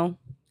you know,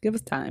 give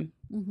us time.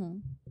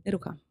 It'll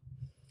come.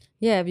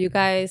 Yeah, if you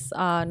guys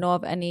know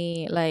of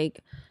any like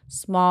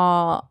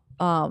small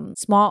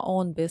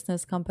owned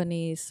business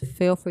companies,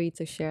 feel free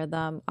to share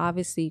them.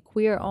 Obviously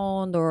queer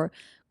owned or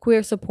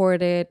queer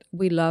supported.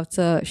 We love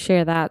to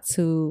share that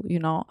to, you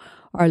know,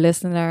 our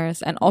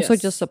listeners, and also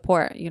just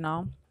support, you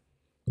know.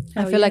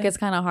 I feel like it's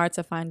kind of hard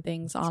to find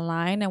things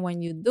online, and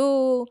when you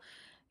do,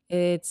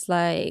 it's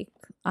like,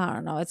 I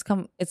don't know,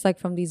 it's like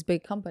from these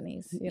big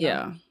companies, you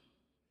know?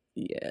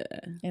 Yeah.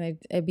 And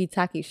it be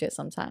tacky shit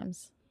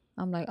sometimes.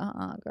 I'm like,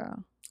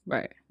 girl.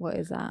 Right. What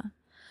is that?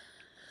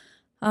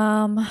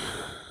 All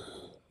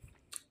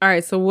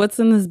right, so what's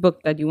in this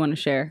book that you want to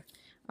share?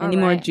 Any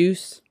more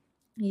juice?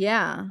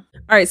 Yeah.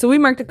 All right, so we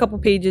marked a couple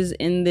pages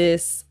in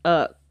this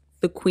The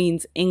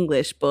Queen's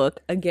English book.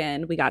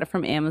 Again, we got it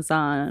from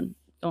Amazon.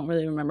 Don't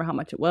really remember how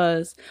much it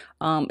was.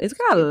 It's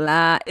got a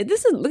lot.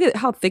 Look at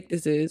how thick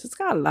this is. It's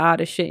got a lot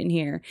of shit in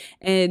here.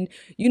 And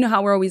you know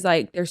how we're always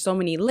like, there's so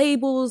many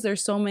labels,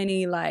 there's so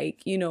many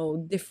like, you know,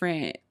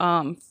 different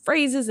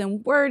phrases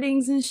and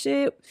wordings and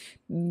shit.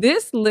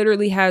 This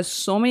literally has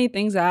so many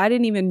things that I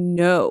didn't even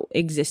know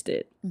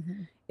existed.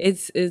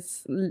 It's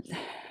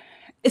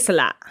a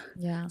lot.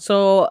 Yeah.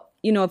 So,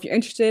 you know, if you're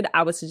interested,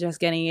 I would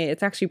suggest getting it.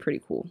 It's actually pretty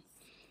cool.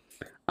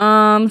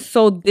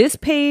 So this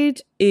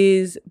page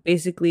is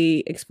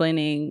basically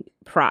explaining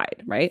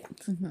Pride, right?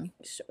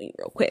 Show you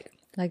real quick.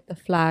 Like the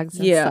flags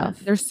and Yeah,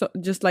 stuff. there's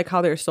just like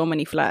how there's so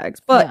many flags,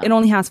 but Yeah. it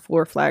only has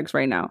 4 flags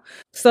right now.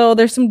 So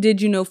there's some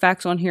did you know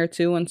facts on here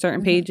too on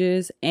certain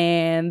pages,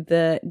 and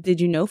the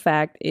did you know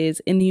fact is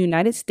in the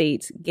United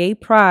States, gay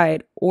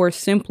pride or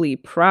simply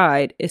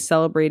pride is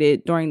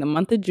celebrated during the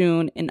month of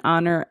June in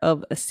honor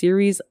of a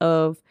series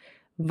of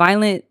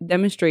violent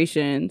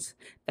demonstrations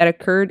that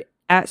occurred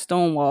at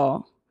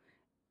Stonewall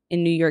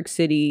in New York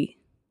City,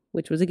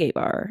 which was a gay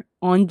bar,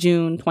 on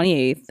June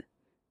 28th,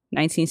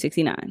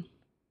 1969.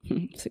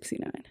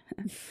 69.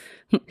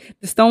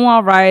 The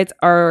Stonewall riots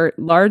are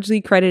largely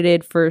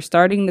credited for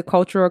starting the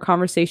cultural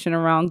conversation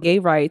around gay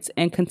rights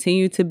and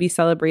continue to be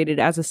celebrated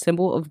as a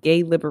symbol of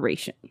gay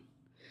liberation.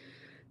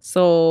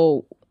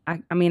 So,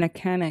 I mean, I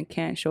kind of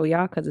can't show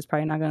y'all because it's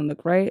probably not going to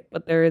look right,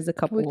 but there is a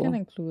couple. We can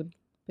include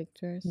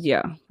pictures.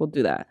 Yeah, we'll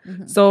do that.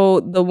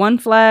 So, the one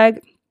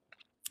flag,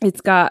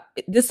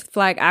 this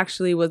flag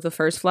actually was the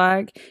first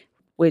flag,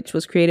 which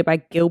was created by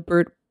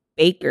Gilbert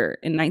Baker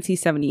in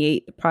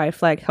 1978. The pride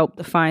flag helped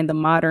define the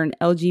modern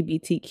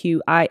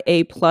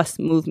LGBTQIA plus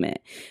movement.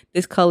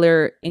 This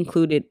color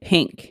included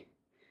pink,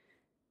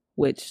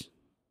 which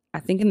I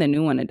think in the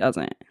new one it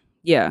doesn't.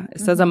 Yeah, it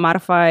says a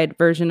modified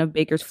version of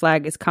Baker's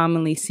flag is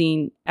commonly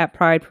seen at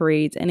pride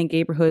parades and in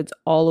neighborhoods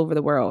all over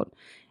the world.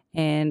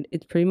 And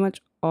it's pretty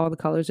much all the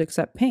colors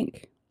except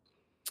pink.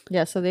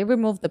 Yeah, so they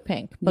removed the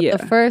pink. But Yeah.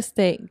 the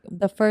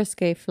first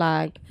gay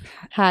flag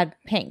had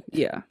pink.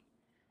 Yeah.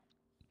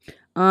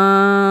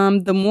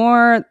 The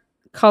more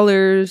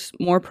colors,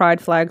 more pride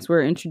flags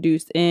were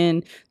introduced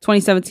in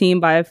 2017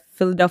 by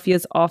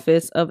Philadelphia's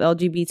Office of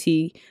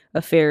LGBT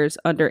Affairs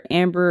under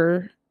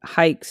Amber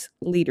Hike's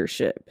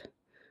leadership,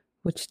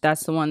 which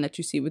that's the one that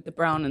you see with the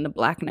brown and the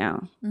black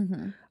now.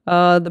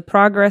 The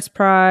Progress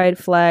Pride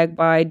flag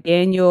by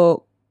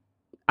Daniel,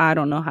 I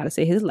don't know how to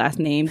say his last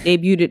name,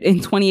 debuted in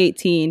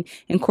 2018,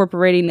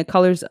 incorporating the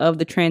colors of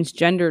the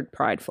transgendered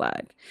pride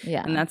flag.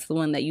 Yeah. And that's the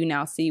one that you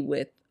now see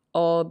with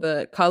all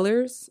the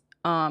colors,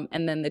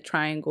 and then the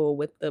triangle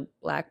with the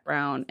black,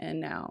 brown, and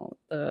now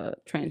the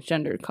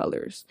transgendered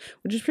colors,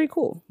 which is pretty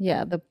cool.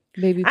 Yeah, the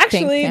baby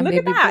Actually, pink and look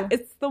at baby that. blue.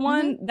 It's the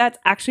one that's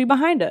actually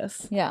behind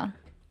us. Yeah.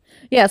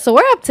 Yeah, so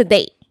we're up to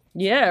date.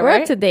 Yeah, We're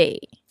right? up to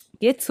date.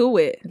 Get to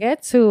it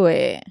Get to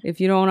it. if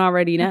you don't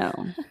already know.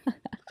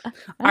 All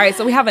right,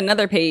 so we have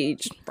another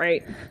page,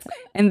 right?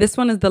 And this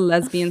one is the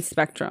lesbian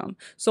spectrum.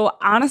 So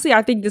honestly,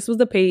 I think this was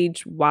the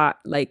page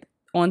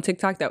on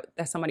TikTok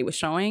that somebody was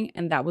showing,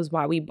 and that was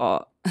why we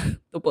bought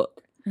the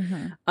book.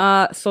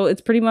 So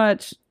it's pretty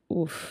much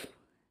oof.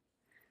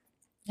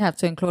 You have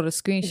to include a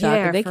screenshot.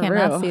 Yeah, They for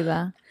cannot real. see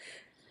that.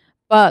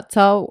 But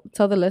tell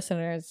the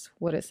listeners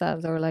what it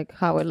says or like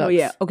how it looks. Oh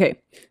yeah, okay.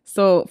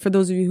 So for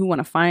those of you who want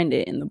to find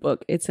it in the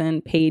book, it's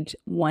in page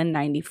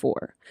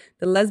 194.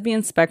 The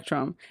lesbian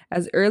spectrum,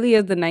 as early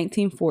as the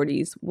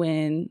 1940s,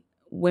 when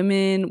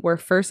women were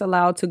first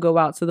allowed to go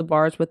out to the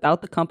bars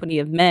without the company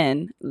of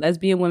men,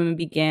 lesbian women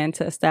began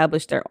to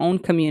establish their own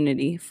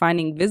community,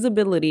 finding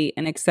visibility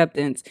and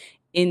acceptance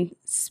in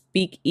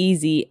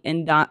speakeasy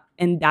and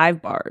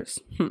dive bars.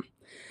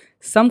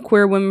 Some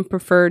queer women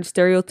preferred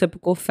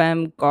stereotypical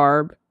femme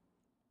garb.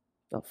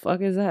 The fuck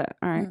is that?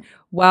 All right.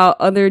 While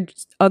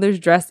others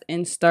dressed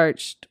in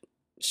starched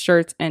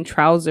shirts and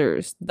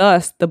trousers.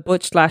 Thus, the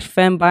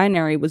butch/femme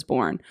binary was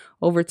born.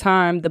 Over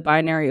time, the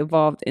binary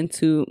evolved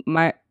into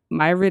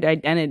myriad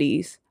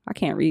identities. I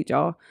can't read,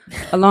 y'all.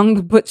 Along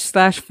the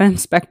butch/femme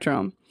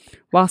spectrum.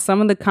 While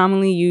some of the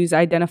commonly used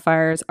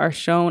identifiers are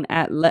shown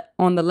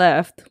on the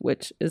left,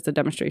 which is the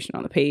demonstration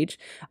on the page,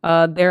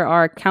 there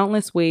are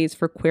countless ways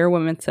for queer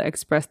women to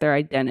express their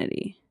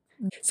identity.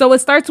 So it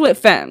starts with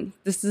femme.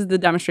 This is the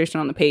demonstration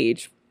on the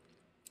page.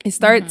 It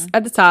starts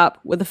at the top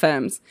with the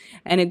femmes,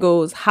 and it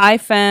goes high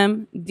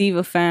femme,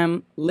 diva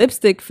femme,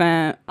 lipstick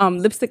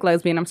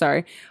lesbian,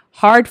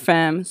 hard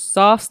femme,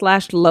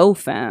 soft/low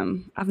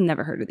femme. I've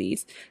never heard of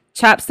these.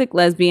 Chapstick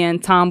lesbian,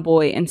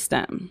 tomboy, and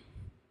STEM.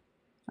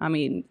 I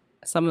mean,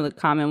 some of the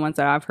common ones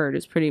that I've heard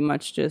is pretty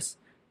much just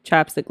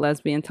chapstick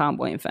lesbian,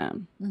 tomboy, and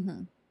femme.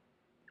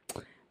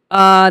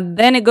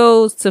 Then it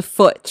goes to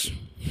futch.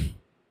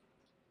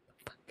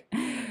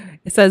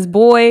 It says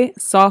boy,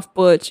 soft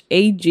butch,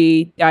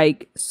 AG,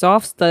 dyke,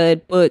 soft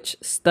stud, butch,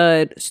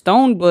 stud,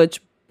 stone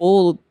butch,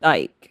 bull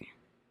dyke.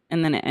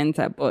 And then it ends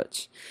at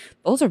butch.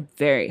 Those are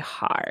very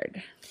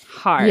hard.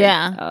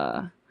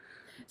 Yeah.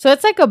 So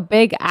it's like a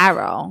big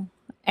arrow.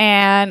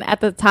 And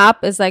at the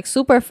top is like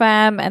super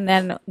femme. And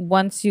then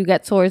once you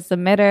get towards the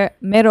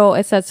middle,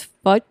 it says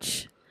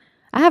futch.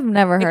 I have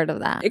never heard of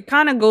that. It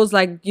kind of goes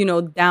like,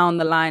 down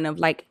the line of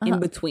like in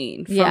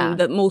between. From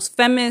the most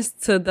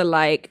feminist to the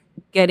like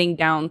getting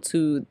down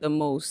to the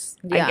most,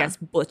 I guess,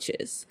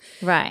 butches.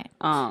 Right.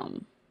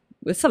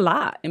 It's a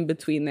lot in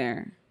between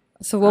there.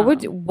 So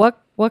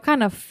what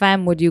kind of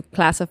femme would you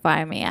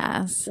classify me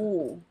as?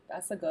 Ooh,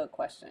 that's a good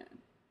question.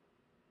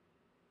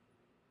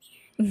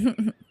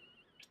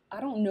 I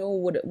don't know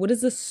what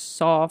is a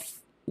soft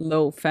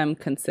low femme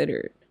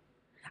considered.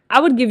 I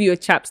would give you a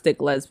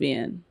chapstick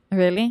lesbian.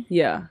 Really?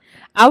 Yeah.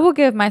 I will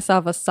give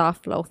myself a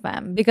soft flow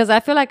femme because I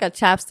feel like a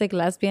chapstick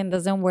lesbian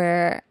doesn't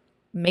wear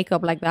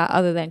makeup like that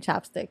other than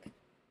chapstick.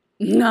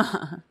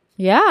 Nah.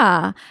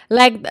 Yeah,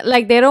 like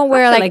they don't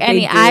wear feel like like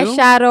they any do.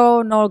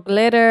 eyeshadow, no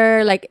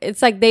glitter. Like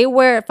it's like they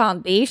wear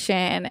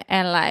foundation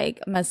and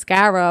like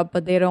mascara,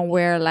 but they don't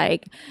wear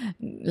like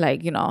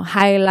you know,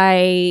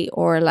 highlight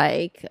or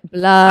like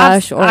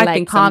blush or I like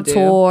think some do.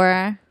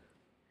 contour.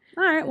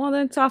 All right, well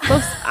then soft flow.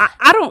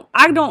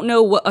 I don't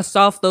know what a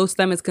soft flow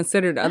stem is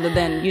considered other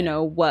than, you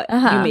know, what you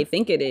may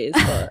think it is,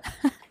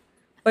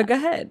 but go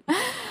ahead.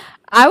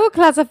 I would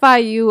classify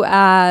you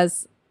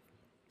as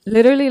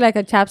literally like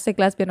a chapstick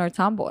lesbian or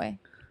tomboy.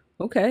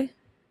 Okay.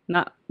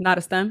 Not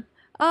a stem.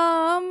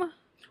 Um,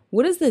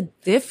 What is the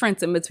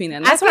difference in between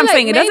them? That's I what I'm feel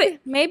saying. like It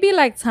doesn't maybe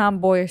like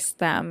tomboy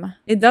stem.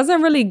 it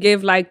doesn't really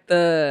give like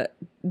the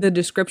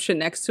description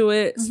next to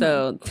it.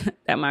 So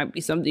that might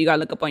be something you gotta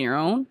look up on your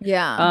own.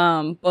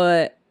 Yeah.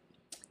 But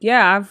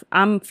yeah,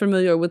 I'm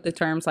familiar with the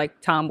terms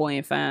like tomboy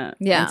and femme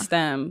Yeah. and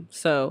stem.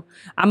 So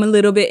I'm a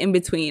little bit in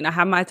between. I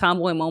have my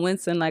tomboy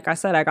moments, and like I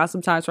said, I got some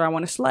times where I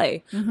want to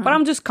slay. But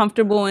I'm just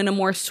comfortable in a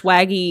more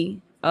swaggy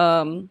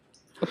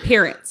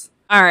appearance.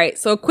 All right,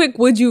 so quick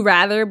would you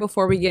rather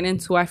before we get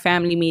into our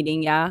family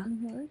meeting, yeah?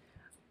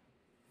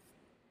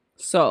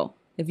 So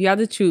if you had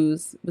to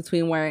choose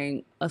between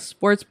wearing a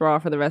sports bra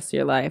for the rest of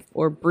your life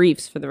or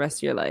briefs for the rest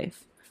of your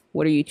life,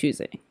 what are you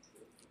choosing?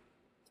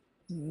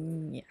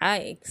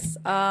 Yikes.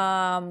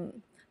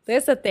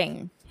 There's a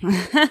thing.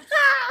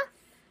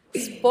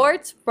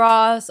 Sports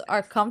bras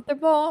are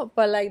comfortable,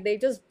 but like they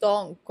just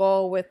don't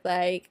go with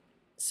like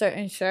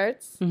certain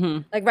shirts.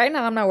 Like right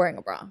now, I'm not wearing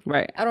a bra.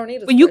 Right. I don't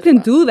need a But you sports can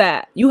bra. do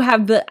that. You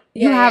have the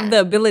Yeah.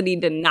 the ability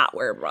to not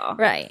wear a bra.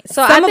 Right.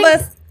 So Some I of think,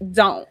 us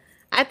don't.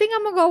 I think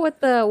I'm gonna go with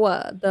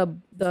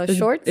the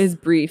shorts. It's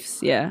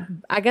briefs, yeah.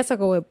 I guess I'll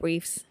go with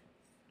briefs.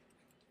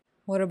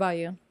 What about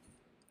you?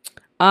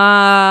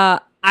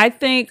 I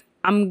think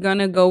I'm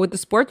gonna go with the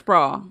sports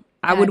bra.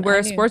 I would wear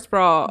a knew- sports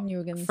bra I knew you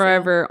were gonna say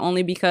forever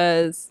only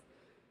because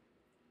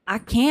I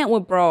can't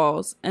with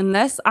bras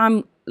unless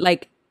I'm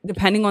like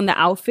depending on the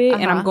outfit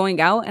and I'm going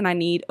out and I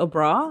need a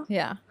bra.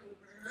 Yeah.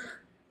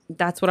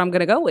 That's what I'm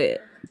gonna go with.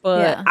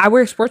 But Yeah. I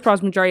wear sports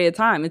bras majority of the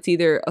time. It's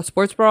either a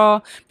sports bra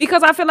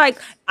because I feel like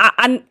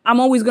I'm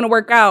always gonna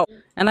work out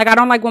and like I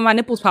don't like when my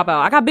nipples pop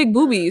out. I got big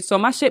boobies, so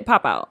my shit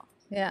pop out.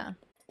 Yeah.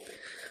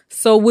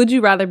 So would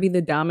you rather be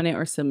the dominant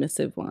or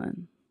submissive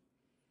one?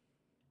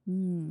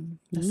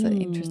 That's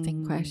an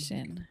interesting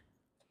question.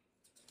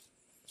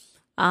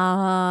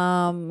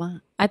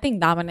 I think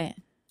dominant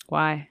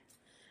Why?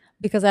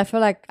 because I feel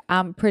like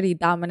I'm pretty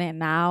dominant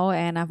now,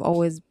 and I've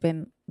always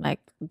been like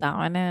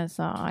dominant.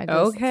 So I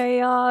just Okay,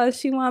 y'all.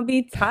 She want to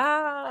be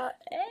top.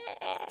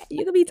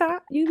 You can be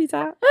top. You can be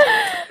top.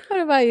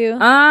 What about you?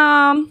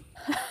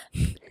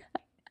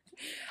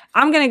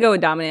 I'm gonna go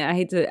with dominant. I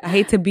hate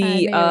to I be knew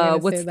you were gonna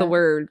what's say the that.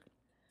 word?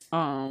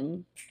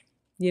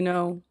 You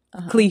know,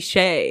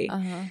 cliche.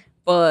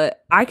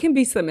 But I can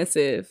be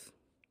submissive.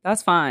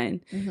 That's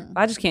fine.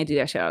 But I just can't do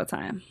that shit all the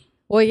time.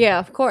 Well, yeah,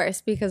 of course,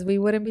 because we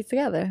wouldn't be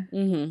together.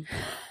 And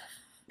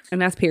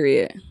that's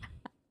period.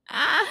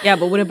 Yeah,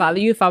 but would it bother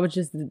you if I was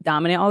just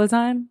dominant all the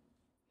time?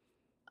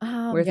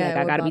 Where it's yeah, like it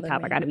I would gotta be bother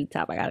top, me. I gotta be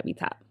top, I gotta be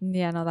top.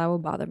 Yeah, no, that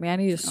would bother me. I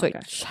need to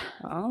switch.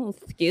 Oh,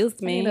 excuse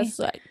I need me. to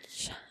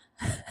switch.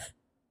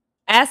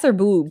 Ass or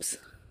boobs?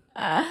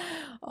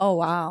 Oh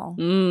wow,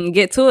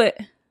 Get to it.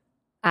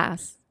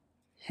 ass.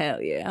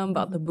 Hell yeah, I'm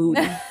about the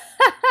booty.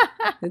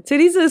 The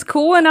titties is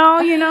cool and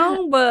all, you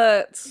know,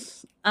 but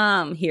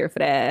I'm here for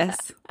the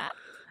ass.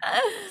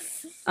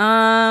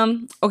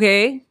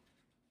 Okay.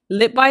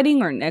 Lip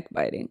biting or neck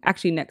biting?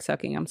 Actually, neck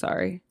sucking. I'm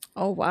sorry.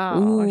 Oh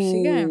wow,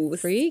 she getting Ooh,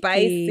 freaky.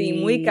 spicy,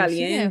 muy She getting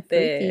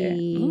caliente.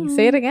 freaky.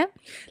 Say it again.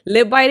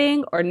 Lip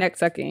biting or neck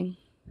sucking?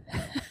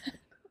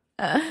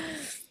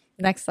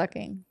 Neck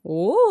sucking.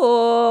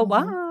 Ooh,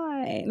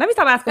 why? Let me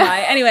stop asking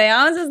why. Anyway,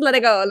 I'll just let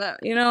it go.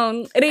 You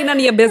know, it ain't none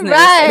of your business.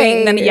 Right, It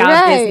ain't none of y'all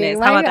right. business.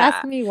 Why How you about that?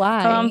 asking me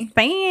why? So I'm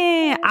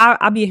saying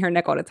I'll be in her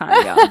neck all the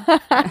time,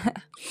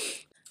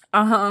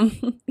 y'all.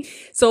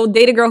 So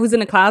date a girl who's in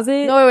the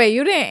closet. No, wait,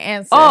 you didn't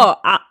answer.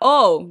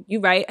 Oh, you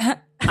right.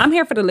 I'm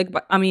here for the lip.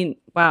 I mean,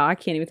 wow, I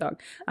can't even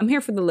talk. I'm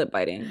here for the lip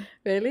biting.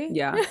 Really?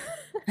 Yeah.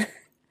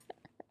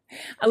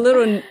 a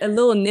little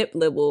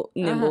nibble,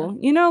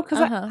 you know,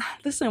 because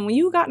listen, when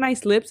you got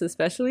nice lips,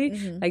 especially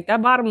like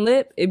that bottom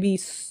lip, it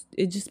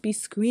just be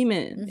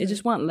screaming. It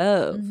just want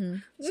love.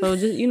 So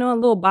just, you know, a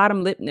little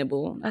bottom lip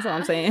nibble. That's all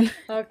I'm saying.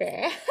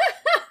 Okay.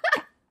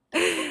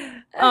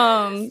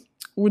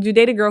 Would you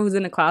date a girl who's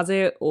in the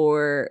closet,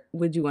 or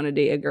would you want to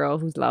date a girl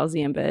who's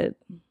lousy in bed?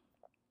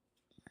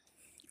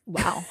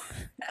 Wow.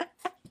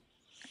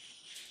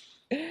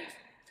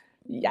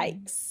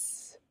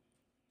 Yikes.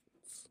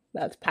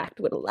 That's packed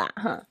with a lot,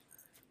 huh?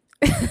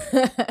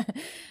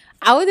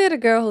 I would date a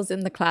girl who's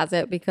in the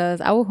closet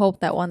because I would hope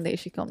that one day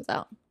she comes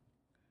out.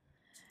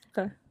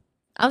 Okay.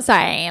 I'm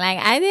sorry. Like,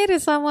 I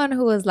dated someone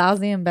who was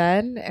lousy in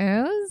bed. And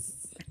it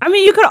was I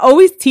mean, you could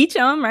always teach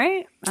them,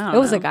 right? It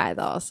was a guy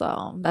though,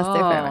 so that's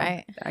different,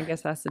 right? I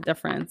guess that's the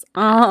difference.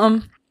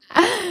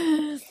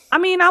 I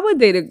mean, I would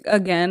date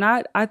again.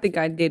 I think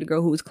I'd date a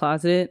girl who was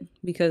closeted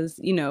because,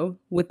 you know,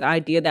 with the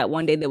idea that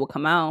one day they will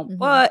come out. Mm-hmm.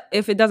 But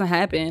if it doesn't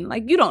happen,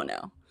 like, you don't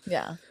know.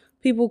 Yeah.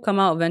 People come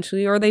out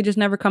eventually, or they just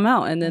never come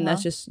out, and then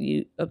that's just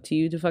up to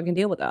you to fucking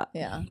deal with that.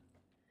 Yeah.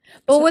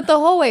 But with the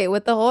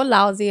whole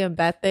lousy and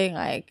bad thing,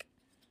 like,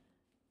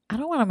 I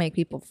don't want to make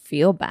people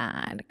feel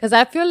bad because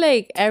I feel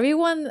like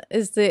everyone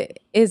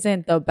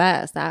isn't the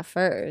best at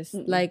first.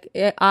 Mm-mm. Like,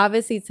 it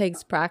obviously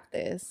takes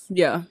practice.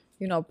 Yeah.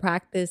 You know,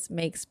 practice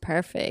makes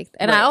perfect.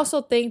 And I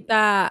also think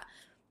that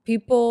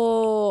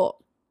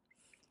people,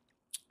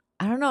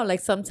 I don't know, like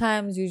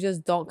sometimes you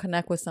just don't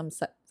connect with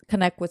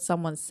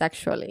someone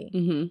sexually.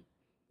 Mm-hmm.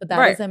 But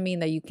that doesn't mean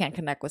that you can't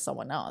connect with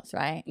someone else,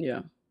 right?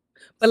 Yeah.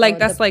 But like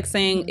that's like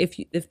saying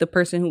if the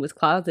person who was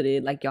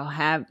closeted, like y'all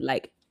have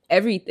like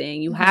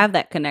everything, you have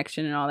that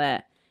connection and all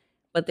that,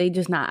 but they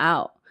just not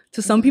out.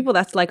 To some people,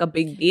 that's like a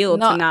big deal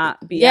to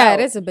not be out. Yeah, it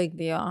is a big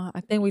deal.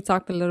 I think we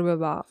talked a little bit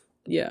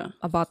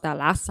about that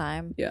last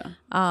time. Yeah.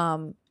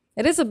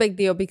 It is a big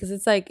deal because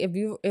it's like if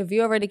you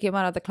already came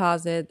out of the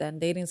closet, then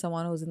dating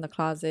someone who's in the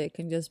closet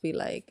can just be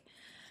like,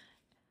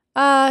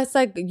 it's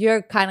like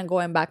you're kind of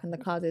going back in the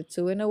closet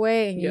too in a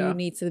way, and you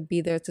need to be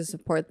there to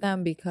support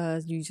them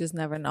because you just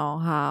never know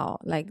how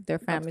like their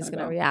family's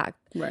gonna react.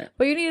 Right.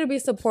 But you need to be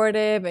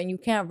supportive and you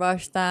can't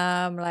rush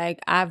them. Like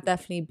I've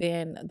definitely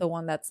been the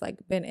one that's like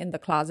been in the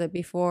closet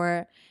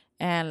before,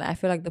 and I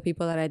feel like the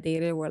people that I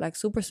dated were like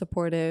super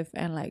supportive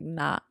and like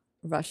not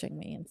rushing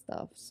me and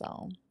stuff.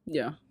 So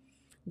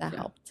that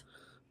helped.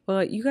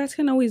 But you guys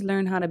can always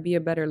learn how to be a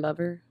better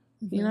lover.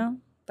 You know.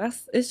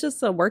 It's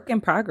just a work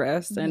in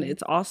progress. And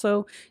it's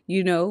also,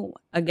 you know,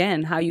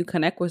 again, how you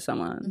connect with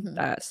someone,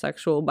 that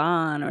sexual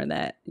bond or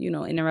that, you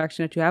know,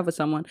 interaction that you have with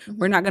someone.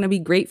 We're not going to be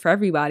great for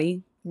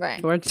everybody.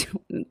 Right. We're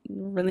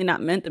really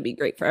not meant to be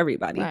great for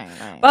everybody.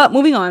 Right. But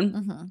moving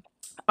on,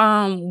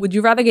 would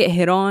you rather get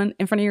hit on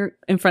in front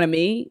of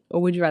me,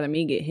 or would you rather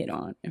me get hit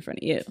on in front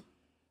of you?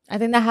 I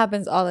think that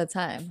happens all the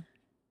time.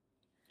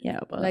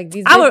 Yeah, but like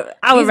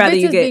I would rather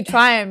you get be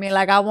trying me.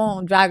 Like I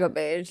won't drag a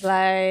bitch.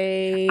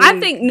 Like I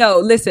think no.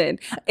 Listen,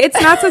 it's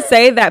not to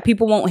say that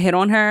people won't hit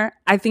on her.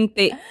 I think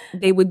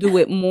they would do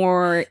it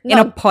more in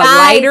a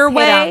politer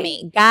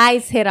way.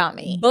 Guys hit on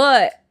me,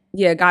 but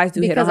yeah, guys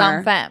do hit on her because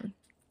I'm femme.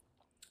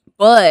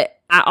 But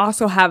I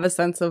also have a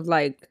sense of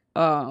like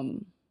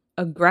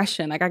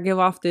aggression. Like I give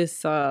off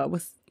this. I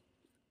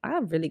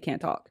really can't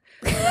talk.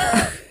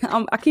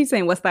 I keep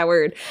saying what's that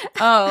word?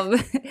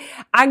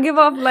 I give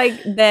off like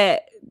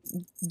that.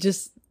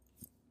 Just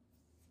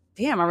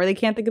damn, I really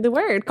can't think of the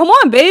word. Come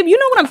on, babe. You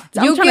know what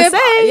I'm trying to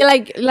say.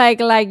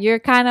 Like you're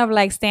kind of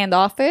like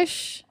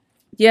standoffish.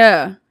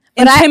 Yeah.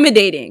 But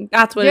intimidating.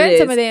 That's what it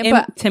is.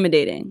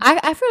 Intimidating.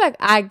 I feel like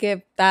I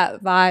give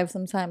that vibe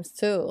sometimes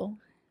too.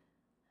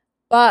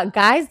 But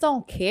guys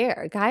don't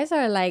care. Guys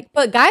are like,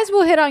 but guys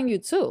will hit on you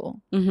too.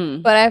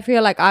 Mm-hmm. But I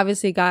feel like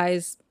obviously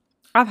guys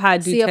I've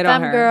had dudes hit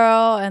on her.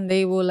 Girl, and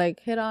they will like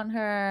hit on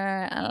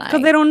her, and like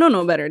because they don't know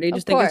no better. They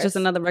just think it's just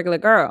another regular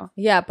girl.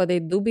 Yeah, but they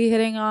do be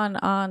hitting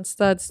on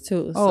studs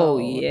too. Oh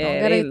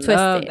yeah, they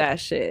love that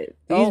shit.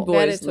 These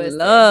boys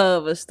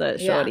love a stud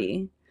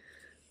shorty.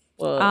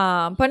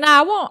 Well, but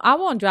nah, I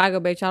won't drag a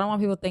bitch. I don't want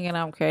people thinking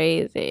I'm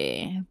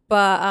crazy.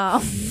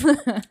 But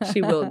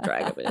she will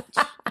drag a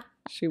bitch.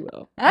 She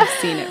will. I've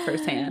seen it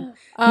firsthand.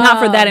 Not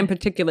for that in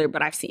particular,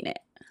 but I've seen it.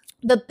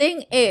 The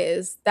thing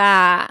is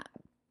that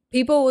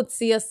people would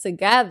see us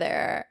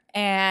together,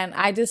 and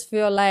I just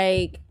feel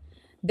like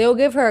they'll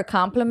give her a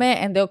compliment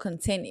and they'll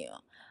continue.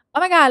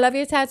 Oh my God, I love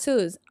your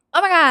tattoos.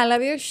 Oh my God, I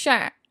love your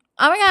shirt.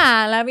 Oh my God,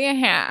 I love your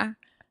hair.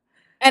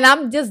 And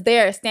I'm just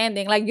there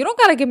standing. Like, you don't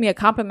got to give me a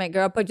compliment,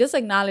 girl, but just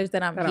acknowledge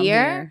that I'm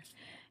here.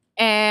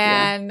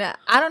 And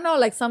I don't know,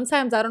 like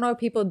sometimes I don't know if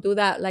people do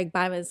that like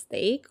by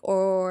mistake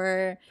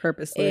or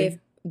purposely. If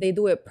they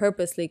do it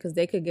purposely because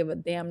they could give a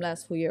damn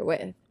less who you're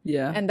with.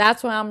 Yeah. And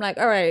that's why I'm like,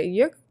 all right,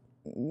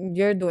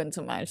 you're doing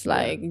too much.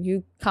 Like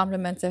you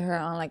complimented her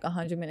on like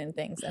 100 million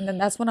things, and then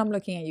that's when I'm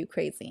looking at you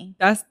crazy.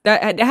 That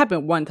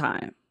happened one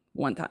time,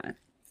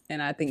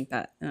 and I think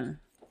that.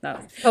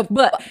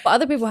 But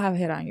other people have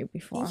hit on you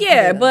before.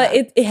 Yeah, but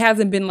it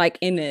hasn't been like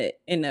in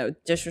a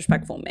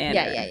disrespectful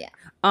manner.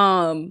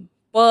 Yeah.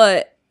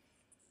 But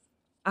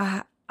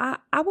I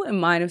wouldn't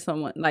mind if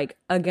someone like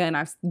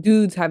again,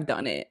 dudes have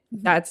done it.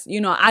 Mm-hmm. That's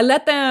I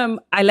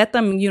let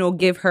them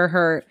give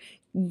her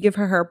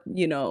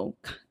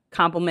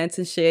compliments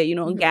and shit,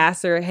 and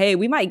gas her. Hey,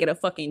 we might get a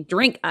fucking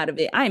drink out of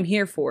it. I am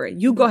here for it.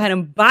 You go ahead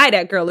and buy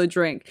that girl a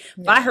drink.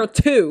 Yeah. Buy her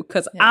two,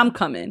 because I'm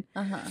coming.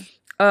 Uh-huh.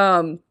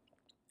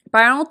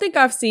 But I don't think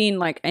I've seen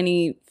like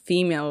any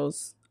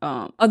females,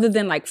 other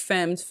than like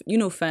femmes,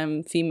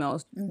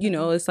 females,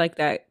 it's like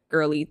that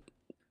girly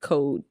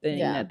code thing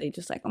that they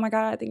just like, oh my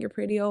God, I think you're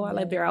pretty. Oh, I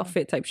like your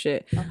outfit type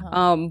shit.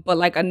 Uh-huh. But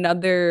like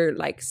another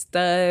like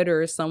stud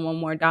or someone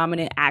more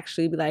dominant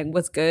actually be like,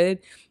 what's good?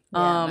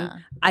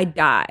 I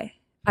die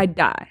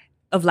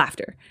of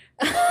laughter.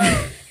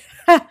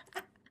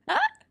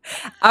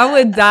 I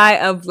would die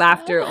of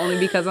laughter only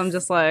because I'm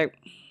just like,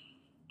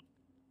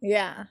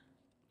 yeah.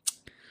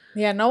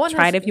 Yeah, no one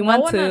try has, it if you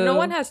want to. No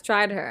one has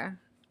tried her.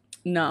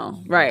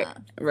 No, right.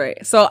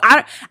 So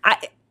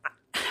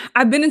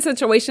I've been in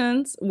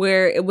situations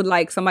where it would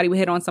like somebody would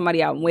hit on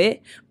somebody I'm with,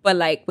 but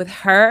like with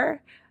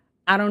her,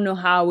 I don't know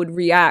how I would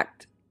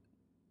react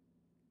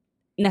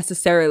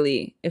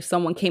necessarily if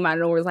someone came out of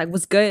nowhere was like,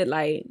 what's good,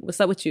 like what's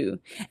up with you?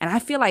 And I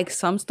feel like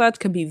some studs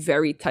can be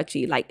very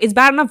touchy. Like it's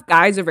bad enough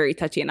guys are very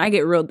touchy, and I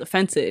get real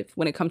defensive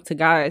when it comes to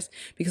guys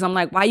because I'm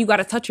like, why you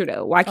gotta touch her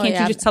though? Why can't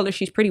you just tell her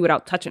she's pretty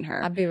without touching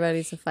her? I'd be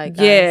ready to fight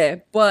guys. Yeah,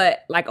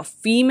 but like a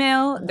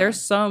female,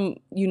 there's some,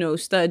 you know,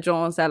 stud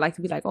Jones that like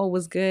to be like, oh,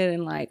 what's good?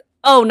 And like,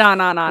 oh,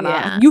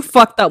 nah. You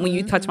fucked up when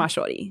you touch my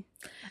shorty.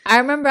 I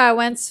remember I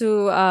went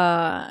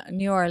to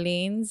New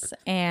Orleans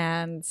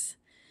and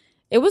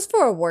it was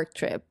for a work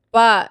trip,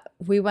 but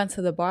we went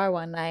to the bar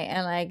one night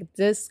and like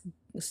this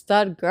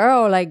stud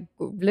girl like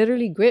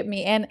literally gripped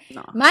me. And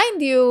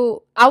mind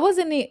you, I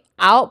wasn't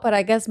out, but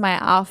I guess my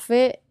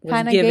outfit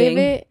kind of gave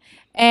it.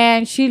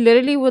 And she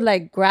literally would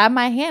like grab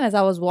my hand as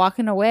I was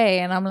walking away.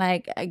 And I'm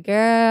like,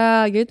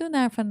 girl, you're doing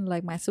that in front of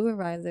like my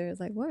supervisor. It's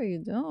like, what are you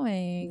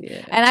doing?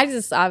 Yeah. And I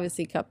just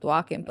obviously kept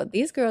walking. But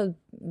these girls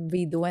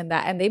be doing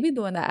that. And they be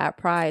doing that at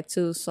Pride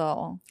too.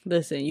 So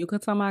listen, you can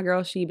tell my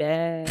girl she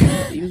bad.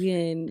 You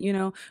can, you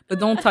know,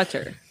 but don't touch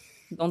her.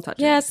 Don't touch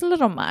her. Yeah, it's a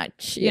little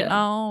much. You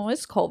know,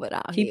 it's COVID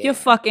out here. Keep your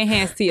fucking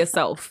hands to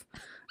yourself.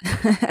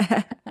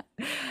 All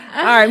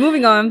right,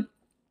 moving on.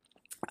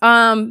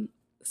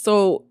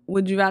 So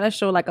would you rather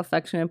show like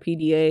affection and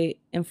PDA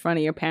in front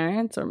of your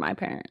parents or my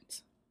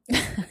parents?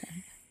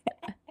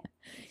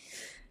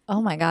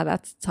 Oh my God,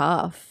 that's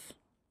tough.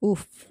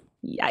 Oof.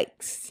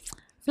 Yikes.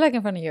 I feel like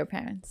in front of your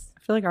parents.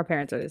 I feel like our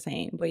parents are the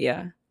same, but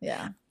yeah.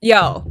 Yeah. Yo.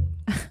 All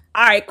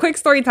right, quick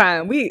story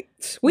time. We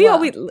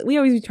always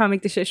be trying to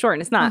make this shit short,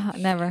 and it's not.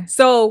 Never.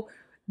 So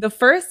the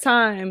first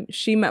time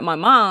she met my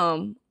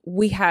mom,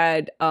 we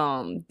had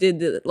did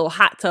the little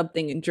hot tub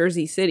thing in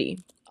Jersey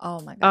City. Oh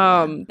my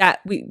God. That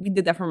we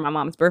did that for my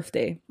mom's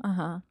birthday.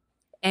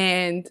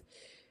 And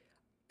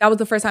that was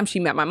the first time she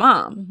met my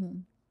mom. Mm-hmm.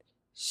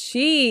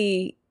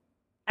 She,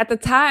 at the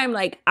time,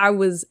 like I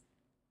was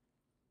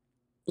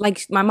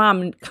like my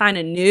mom kind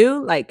of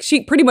knew, like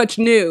she pretty much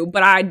knew,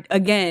 but I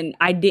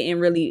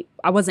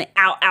wasn't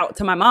out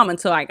to my mom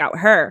until I got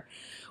her.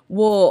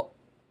 Well,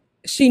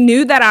 she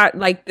knew that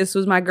this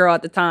was my girl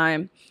at the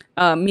time.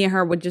 Me and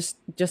her would just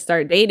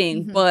start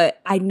dating,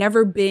 but I'd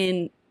never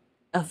been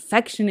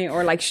affectionate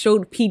or like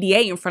showed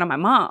PDA in front of my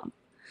mom.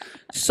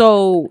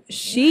 So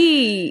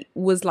she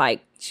was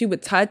like, she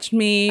would touch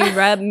me,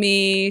 rub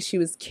me, she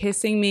was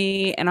kissing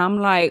me, and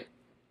I'm like,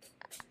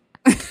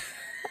 I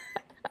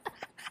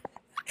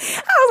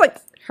was like,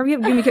 hurry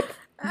up, give me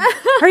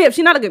hurry up,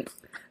 she's not looking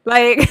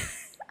like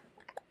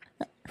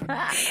because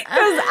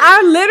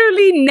I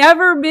literally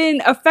never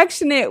been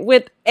affectionate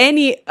with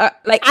anybody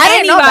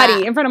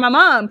in front of my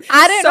mom.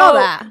 I didn't know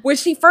that. When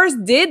she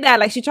first did that,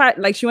 like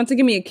she went to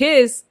give me a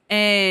kiss,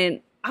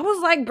 and I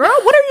was like, "Girl,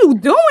 what are you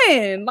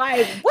doing?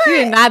 Like, what?" She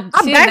did not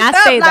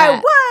say that.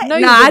 Like, what?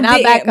 No, I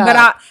didn't.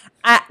 But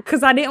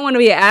because I didn't want to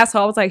be an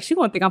asshole. I was like, she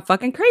gonna think I'm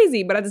fucking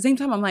crazy. But at the same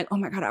time, I'm like, oh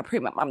my God, I pray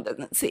my mom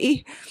doesn't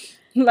see.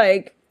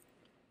 Like,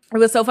 it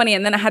was so funny.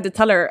 And then I had to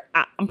tell her,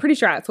 I'm pretty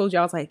sure I told you,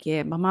 I was like,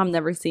 yeah, my mom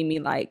never seen me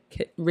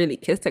like really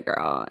kiss a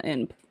girl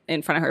in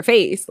front of her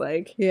face.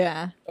 Like,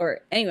 yeah.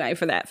 Or anyway,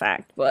 for that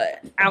fact.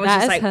 But I was that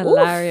just like,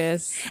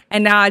 hilarious. Oof.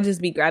 And now I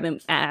just be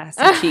grabbing ass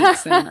and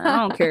cheeks and I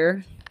don't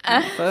care.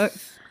 Fuck.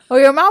 Well,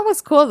 your mom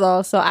was cool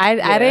though, so I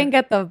didn't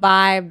get the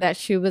vibe that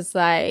she was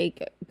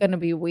like gonna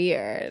be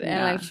weird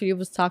and like she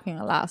was talking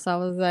a lot. So I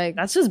was like,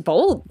 that's just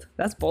bold.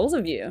 That's bold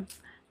of you.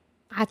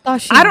 I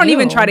thought I don't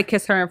even try to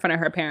kiss her in front of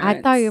her parents.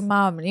 I thought your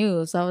mom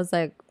knew, so I was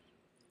like,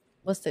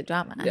 what's the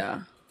drama?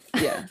 Yeah.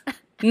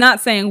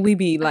 Not saying we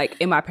be like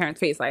in my parents'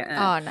 face like,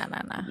 oh no.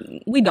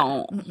 We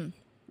don't. Mm-mm.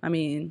 I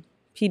mean,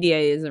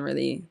 PDA isn't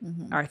really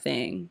our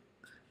thing.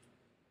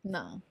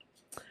 No.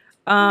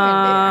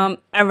 All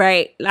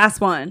right,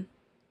 last one.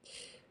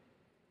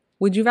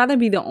 Would you rather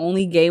be the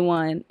only gay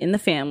one in the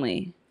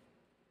family,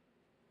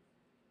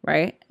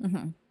 right?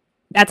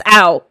 That's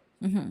out,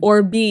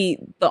 or be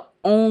the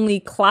only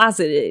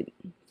closeted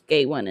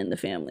gay one in the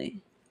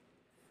family?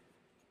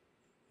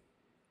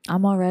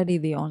 I'm already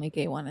the only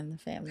gay one in the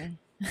family.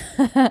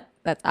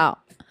 That's out.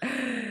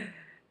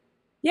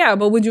 Yeah,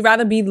 but would you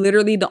rather be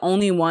literally the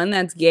only one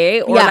that's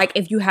gay, or like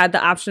if you had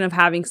the option of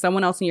having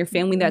someone else in your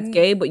family that's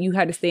gay, but you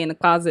had to stay in the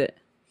closet?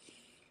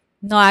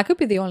 No, I could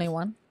be the only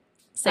one.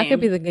 Same. I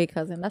could be the gay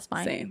cousin. That's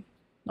fine. Same.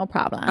 No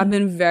problem. I've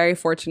been very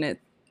fortunate.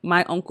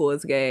 My uncle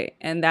is gay,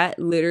 and that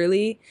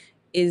literally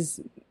he's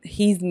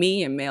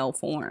me in male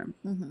form.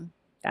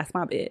 That's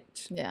my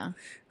bitch. Yeah.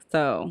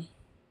 So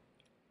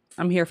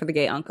I'm here for the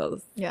gay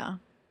uncles. Yeah.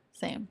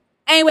 Same.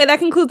 Anyway, that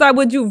concludes our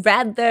Would You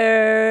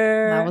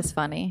Rather. That was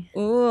funny.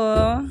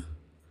 Ooh.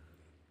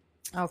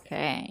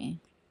 Okay.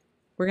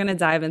 We're going to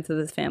dive into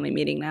this family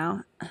meeting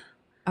now.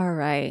 All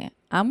right.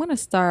 I'm going to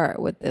start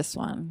with this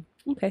one.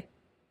 Okay.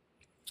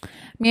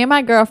 Me and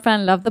my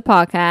girlfriend love the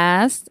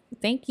podcast.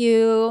 Thank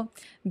you.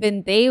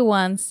 Been day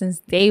one since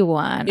day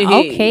one.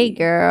 Okay,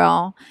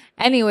 girl.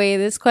 Anyway,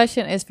 this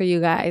question is for you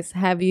guys.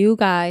 Have you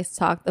guys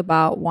talked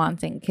about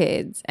wanting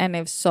kids? And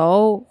if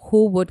so,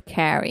 who would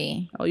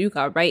carry? Oh, you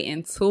got right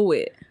into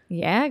it.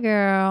 Yeah,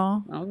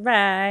 girl. All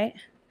right.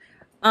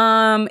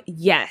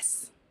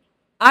 Yes.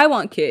 I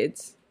want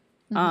kids.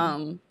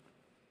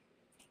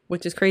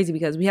 Which is crazy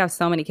because we have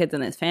so many kids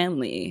in this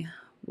family.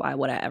 Why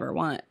would I ever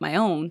want my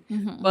own?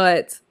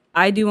 But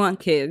I do want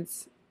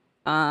kids.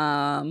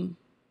 And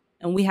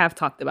we have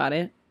talked about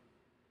it.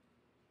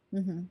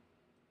 And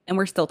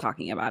we're still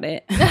talking about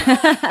it.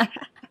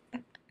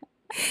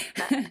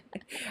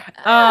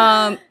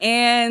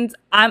 And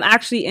I'm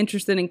actually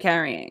interested in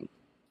carrying.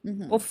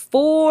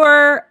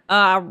 Before,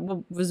 I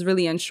was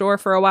really unsure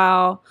for a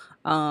while.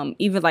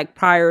 Even like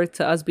prior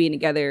to us being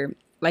together,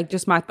 like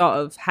just my thought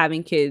of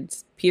having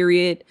kids,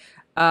 period.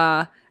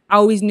 I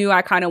always knew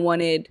I kind of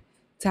wanted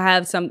to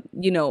have some,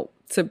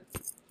 to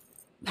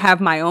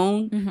have my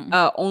own,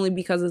 only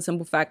because of the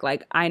simple fact,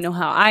 like, I know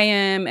how I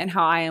am and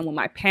how I am with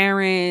my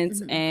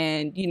parents,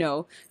 and,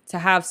 to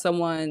have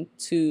someone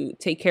to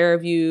take care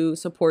of you,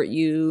 support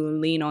you,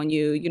 lean on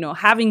you,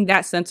 having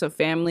that sense of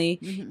family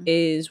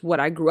is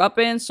what I grew up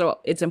in. So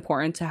it's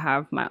important to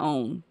have my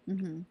own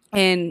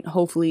and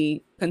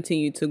hopefully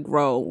continue to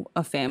grow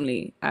a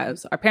family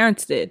as our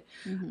parents did.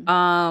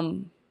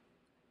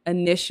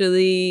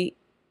 Initially,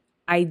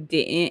 I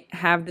didn't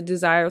have the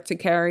desire to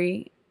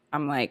carry.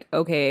 I'm like,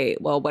 okay,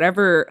 well,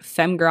 whatever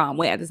femme girl I'm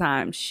with at the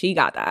time, she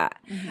got that.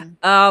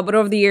 But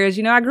over the years,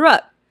 I grew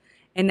up.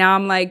 And now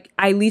I'm like,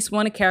 I at least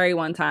want to carry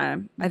one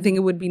time. I think it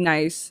would be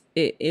nice.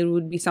 It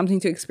would be something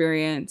to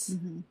experience.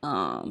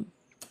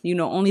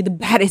 Only the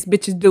baddest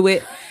bitches do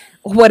it.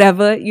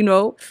 Whatever,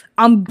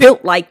 I'm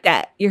built like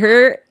that. You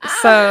heard?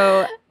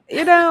 So,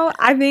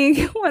 I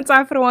think one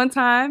time for the one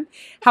time.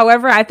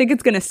 However, I think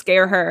it's going to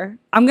scare her.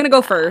 I'm going to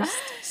go first.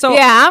 So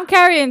yeah, I'm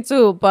carrying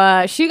too,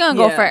 but she going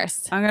to go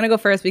first. I'm going to go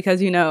first because,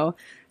 the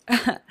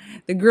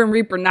Grim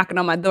Reaper knocking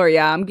on my door,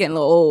 y'all. I'm getting a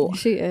little old.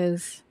 She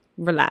is.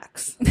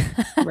 Relax.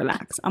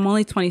 Relax. I'm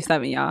only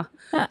 27, y'all.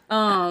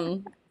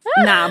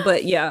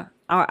 But yeah,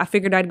 I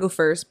figured I'd go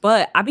first.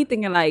 But I be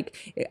thinking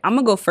like, I'm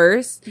going to go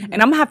first and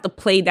I'm going to have to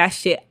play that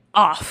shit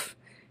off.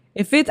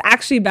 If it's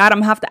actually bad, I'm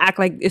going to have to act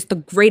like it's the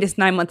greatest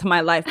 9 months of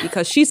my life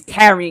because she's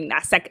carrying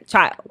that second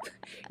child.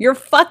 You're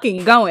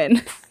fucking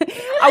going.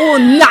 I will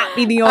not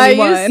be the only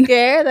one. Are you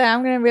scared that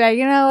I'm going to be like,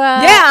 you know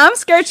what? Yeah, I'm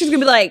scared she's going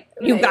to be like,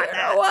 you got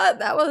that. You know what?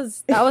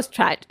 That was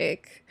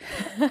tragic.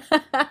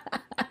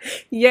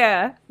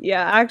 Yeah.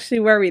 I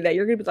actually worry that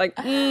you're going to be like,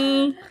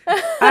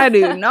 I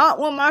do not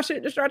want my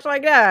shit to stretch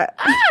like that.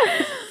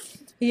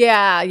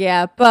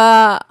 Yeah.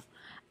 But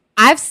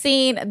I've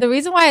seen, the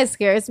reason why it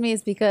scares me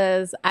is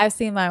because I've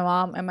seen my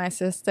mom and my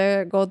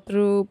sister go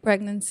through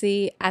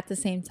pregnancy at the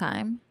same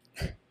time.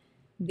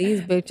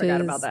 These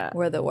bitches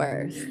were the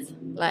worst.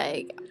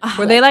 Like,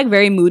 were they like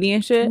very moody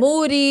and shit?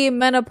 Moody,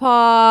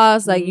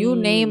 menopause, like you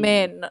name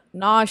it,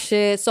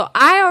 nauseous. So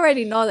I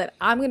already know that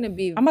I'm going to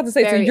be I'm about to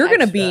say, so you're going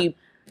to be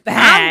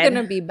bad. I'm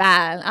going to be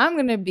bad. I'm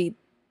going to be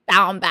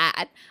down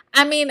bad.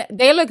 I mean,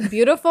 they look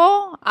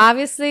beautiful,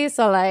 obviously.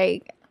 So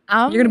like,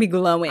 you're going to be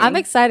glowing. I'm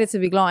excited to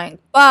be glowing.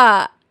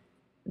 But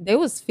they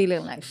was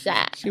feeling like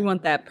Shaq. She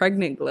want that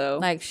pregnant glow.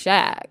 Like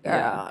Shaq, girl.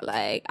 Yeah.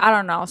 Like, I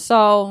don't know.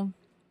 So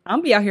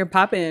I'll be out here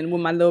popping with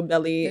my little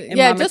belly in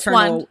my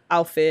maternal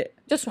outfit.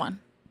 Just one.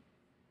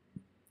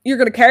 You're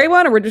going to carry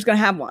one or we're just going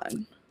to have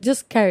one?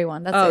 Just carry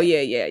one. That's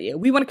it. Yeah.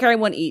 We want to carry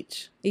one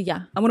each.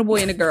 Yeah. I want a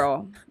boy and a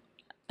girl.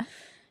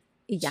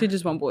 Yeah. She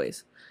just want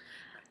boys.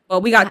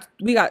 Well, we got.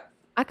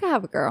 I could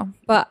have a girl,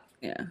 but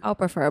yeah, I'll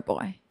prefer a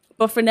boy.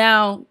 But for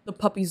now, the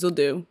puppies will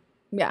do.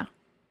 Yeah.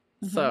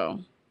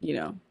 So,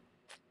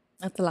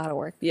 That's a lot of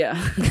work.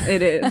 Yeah,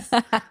 it is.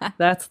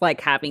 That's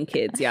like having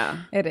kids.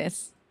 Yeah. It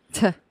is.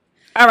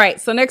 All right.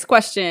 So next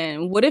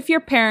question. What if your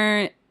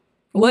parent...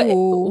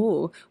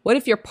 What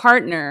if your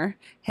partner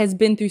has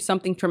been through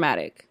something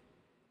traumatic?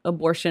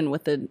 Abortion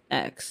with an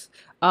ex.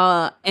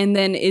 And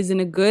then is in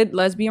a good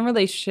lesbian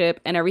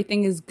relationship and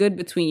everything is good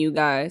between you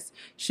guys.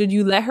 Should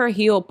you let her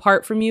heal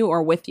apart from you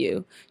or with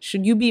you?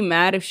 Should you be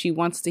mad if she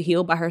wants to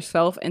heal by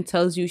herself and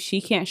tells you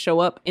she can't show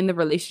up in the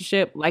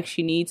relationship like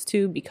she needs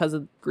to because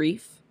of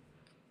grief?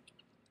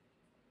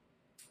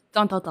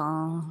 Dun, dun,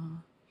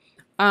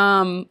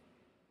 dun.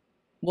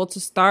 Well, to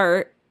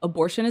start,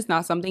 abortion is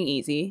not something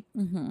easy.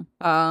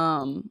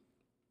 That's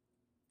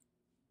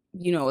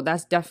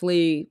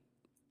definitely...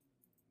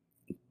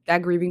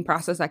 that grieving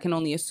process, I can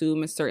only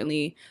assume, is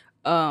certainly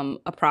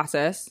a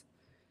process.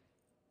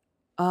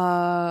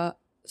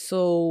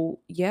 So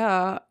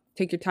yeah,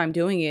 take your time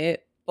doing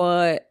it.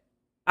 But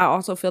I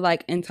also feel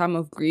like in time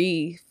of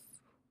grief,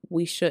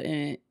 we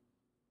shouldn't.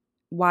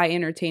 Why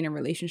entertain a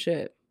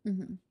relationship?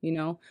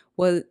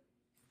 Well,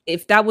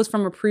 if that was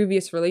from a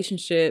previous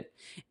relationship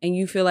and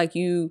you feel like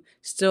you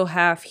still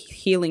have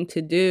healing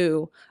to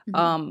do,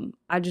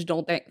 I just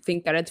don't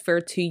think that it's fair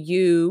to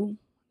you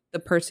the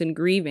person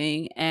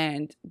grieving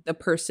and the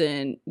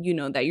person, you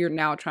know, that you're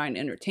now trying to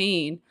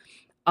entertain,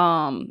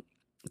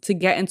 to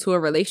get into a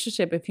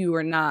relationship if you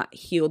are not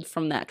healed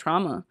from that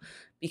trauma,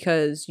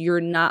 because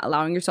you're not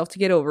allowing yourself to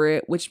get over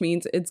it, which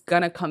means it's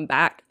gonna come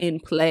back in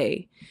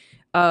play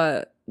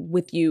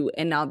with you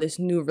and now this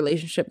new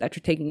relationship that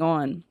you're taking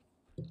on.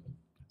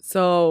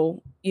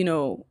 So, you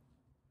know,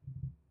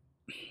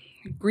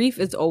 grief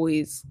is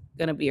always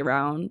gonna be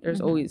around.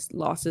 There's always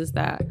losses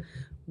that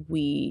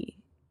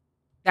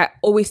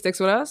always sticks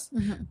with us.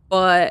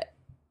 But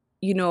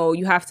you know,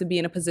 you have to be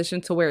in a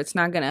position to where it's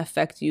not going to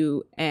affect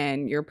you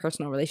and your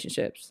personal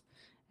relationships.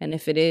 And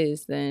if it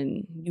is,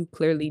 then you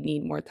clearly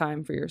need more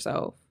time for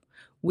yourself.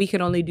 We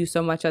can only do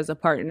so much as a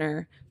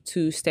partner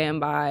to stand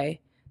by,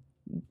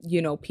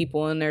 you know,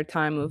 people in their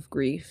time of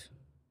grief,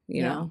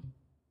 you know,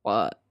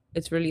 but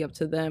it's really up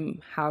to them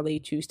how they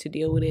choose to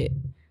deal with it.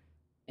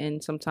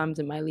 And sometimes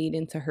it might lead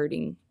into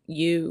hurting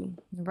you,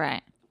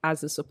 right,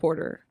 as a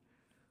supporter.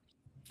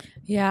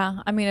 Yeah,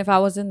 I mean, if I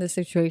was in this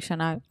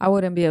situation, I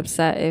wouldn't be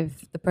upset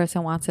if the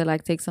person wants to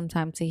like take some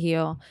time to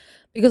heal,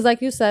 because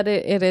like you said,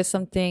 it is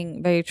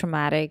something very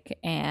traumatic.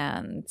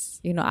 And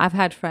you know, I've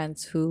had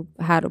friends who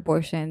had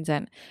abortions,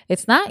 and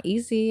it's not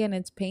easy, and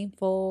it's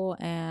painful,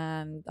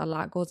 and a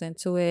lot goes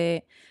into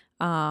it.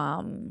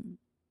 And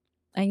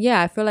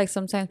yeah, I feel like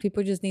sometimes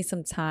people just need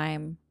some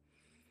time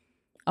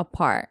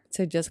apart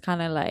to just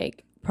kind of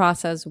like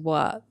process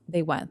what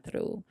they went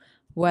through,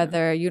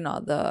 whether, you know,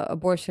 the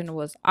abortion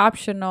was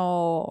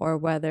optional or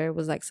whether it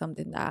was like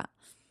something that,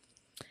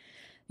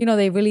 you know,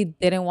 they really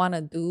didn't want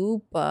to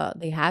do, but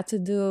they had to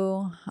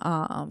do.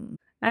 All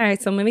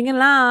right, so moving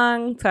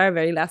along to our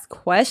very last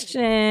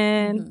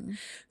question.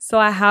 So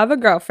I have a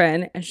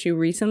girlfriend, and she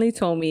recently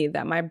told me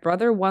that my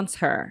brother wants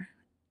her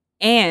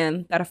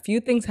and that a few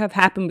things have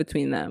happened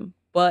between them,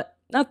 but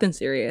nothing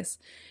serious.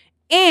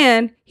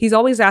 And he's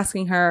always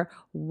asking her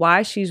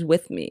why she's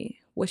with me.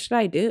 What should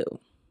I do?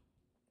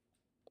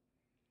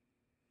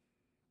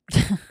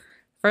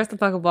 First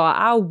of all,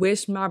 I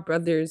wish my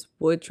brothers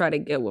would try to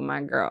get with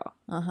my girl.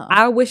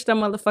 I wish the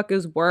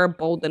motherfuckers were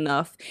bold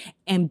enough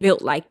and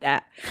built like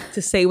that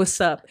to say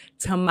what's up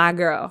to my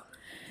girl.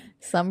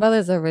 Some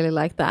brothers are really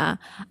like that.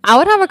 I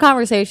would have a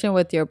conversation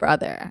with your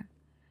brother.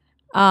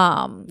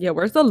 Yeah,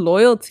 where's the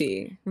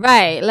loyalty?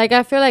 Right. Like,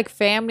 I feel like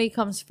family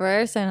comes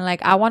first, and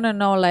like I want to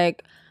know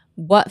like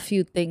what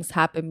few things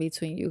happened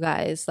between you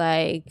guys.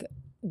 Like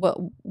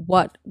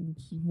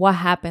what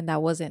happened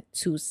that wasn't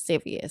too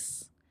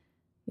serious?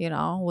 You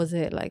know, was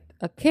it like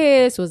a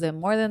kiss? Was it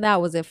more than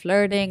that? Was it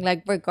flirting?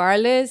 Like,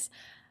 regardless,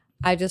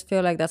 I just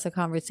feel like that's a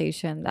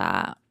conversation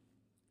that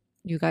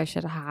you guys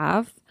should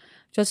have,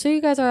 just so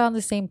you guys are on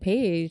the same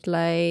page.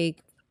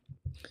 Like,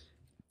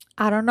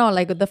 I don't know,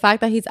 like the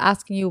fact that he's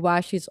asking you why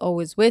she's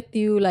always with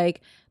you,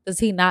 like, does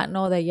he not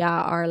know that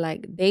y'all are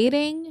like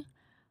dating?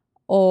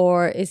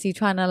 Or is he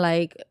trying to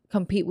like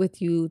compete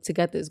with you to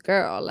get this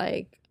girl?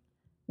 Like,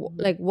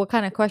 like what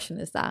kind of question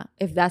is that?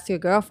 If that's your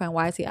girlfriend,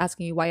 why is he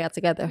asking you why y'all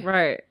together?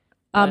 Right.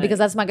 Because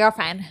that's my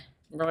girlfriend.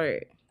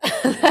 Right.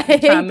 Like, trying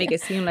to make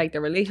it seem like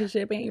the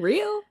relationship ain't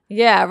real.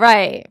 Yeah,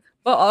 right.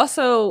 But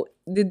also,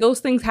 did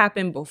those things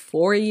happen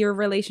before your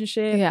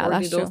relationship? Yeah, or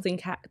that's did those true.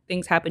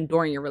 things happen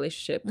during your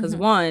relationship? Because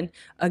one,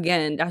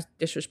 again, that's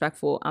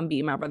disrespectful. I'm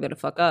beating my brother the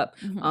fuck up.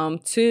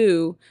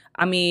 Two,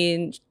 I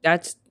mean,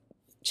 that's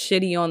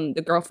shitty on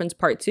the girlfriend's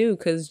part too,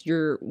 because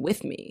you're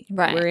with me.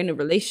 Right. We're in a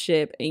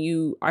relationship and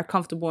you are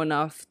comfortable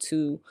enough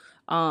to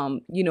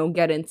you know,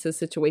 get into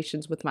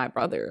situations with my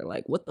brother.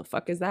 Like, what the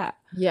fuck is that?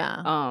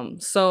 Yeah.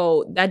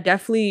 So that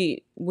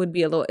definitely would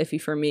be a little iffy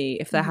for me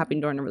if that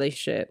happened during a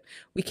relationship.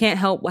 We can't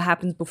help what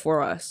happens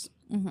before us.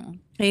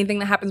 Anything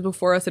that happens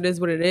before us, it is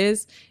what it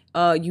is.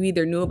 You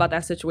either knew about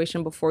that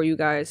situation before you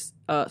guys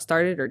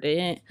started or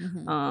didn't.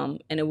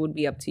 And it would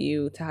be up to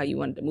you to how you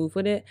wanted to move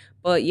with it.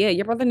 But yeah,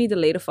 your brother need to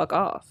lay the fuck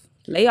off.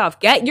 Lay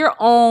off. Get your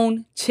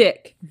own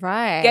chick.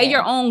 Right. Get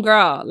your own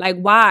girl. Like,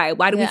 why?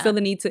 Why do we feel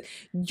the need to?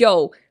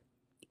 Yo,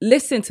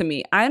 listen to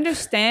me. I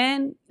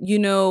understand, you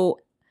know,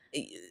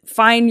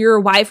 find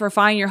your wife or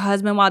find your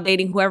husband while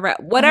dating whoever,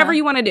 whatever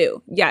you want to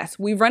do. Yes,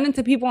 we run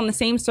into people in the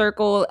same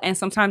circle and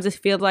sometimes it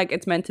feels like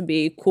it's meant to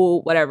be,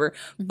 cool, whatever.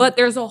 But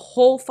there's a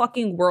whole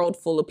fucking world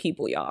full of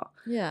people, y'all.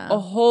 Yeah. A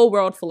whole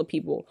world full of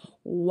people.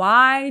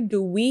 Why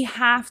do we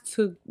have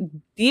to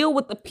deal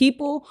with the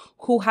people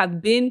who have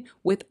been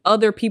with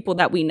other people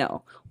that we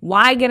know?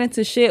 Why get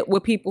into shit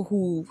with people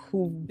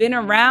who've been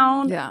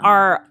around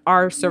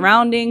our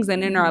surroundings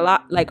and in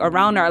our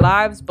around our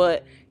lives,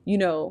 but you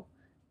know,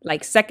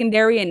 like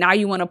secondary, and now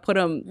you want to put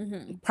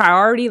them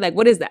priority? Like,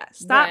 what is that?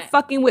 Stop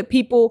fucking with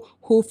people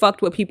who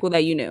fucked with people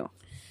that you knew.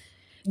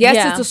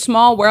 Yes, it's a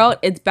small world.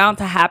 It's bound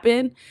to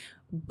happen,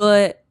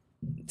 but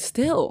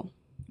still,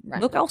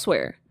 look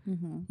elsewhere.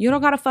 You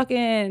don't gotta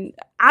fucking.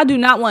 I do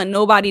not want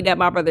nobody that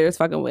my brother is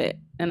fucking with,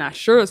 and I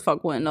sure as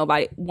fuck want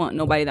nobody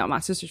that my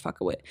sister's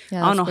fucking with.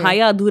 Yeah, I don't know how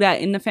y'all do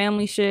that in the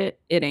family shit.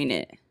 It ain't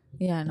it.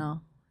 Yeah, I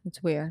know.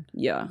 It's weird.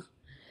 Yeah.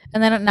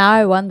 And then now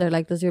I wonder,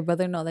 like, does your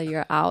brother know that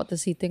you're out?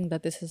 Does he think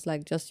that this is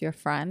like just your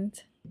friend?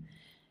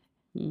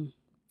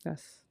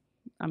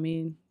 I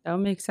mean, that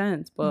would make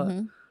sense, but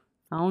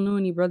I don't know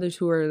any brothers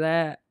who are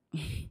that.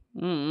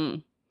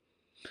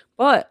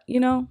 But, you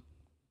know,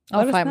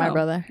 I'll fight my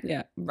brother.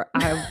 Yeah,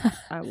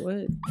 I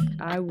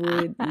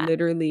would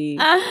literally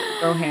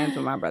throw hands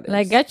with my brothers.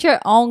 Like, get your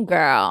own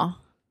girl.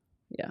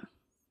 Yeah.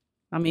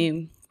 I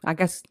mean, I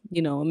guess,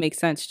 you know, it makes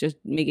sense. Just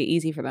make it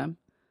easy for them.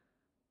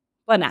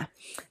 But nah.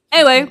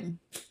 Anyway,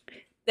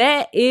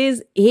 that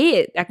is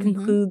it. That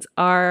concludes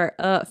our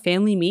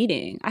family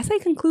meeting. I say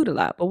conclude a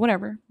lot, but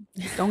whatever.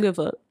 Don't give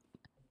up.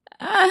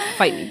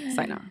 Fight me.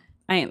 Sign on.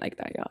 I ain't like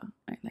that, y'all.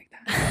 I ain't like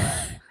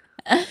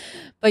that.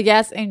 But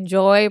yes,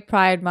 enjoy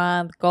Pride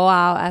Month. Go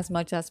out as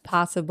much as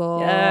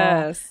possible.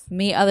 Yes.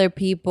 Meet other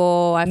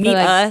people. Meet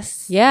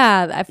us.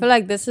 Yeah, I feel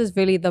like this is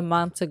really the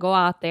month to go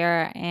out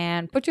there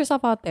and put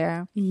yourself out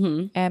there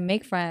and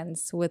make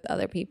friends with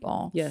other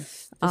people.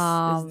 Yes, this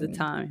is the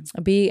time.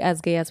 Be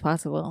as gay as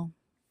possible.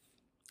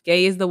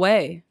 Gay is the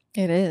way.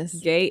 It is.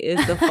 Gay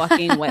is the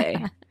fucking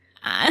way.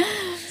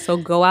 So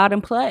go out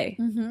and play.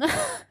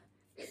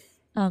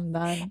 I'm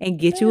done. And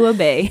get you a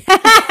bae.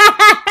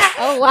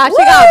 Oh, wow. She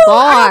got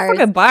bars.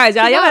 Fucking bars,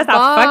 y'all. Y'all gotta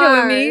stop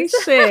fucking with me.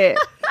 Shit.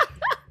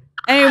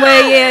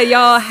 Anyway, yeah,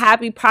 y'all.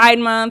 Happy Pride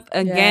Month.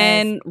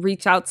 Again,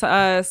 reach out to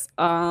us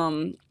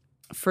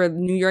for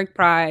New York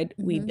Pride.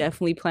 We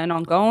definitely plan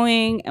on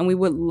going. And we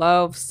would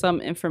love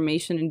some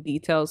information and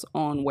details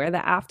on where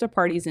the after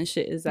parties and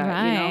shit is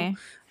at, you know?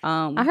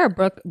 I heard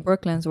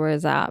Brooklyn's where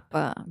it's at,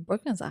 but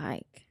Brooklyn's a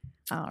hike.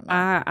 I don't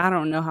know. I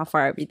don't know how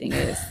far everything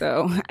is,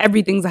 so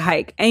everything's a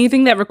hike.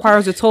 Anything that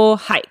requires a toll,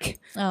 hike.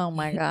 Oh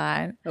my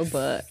god!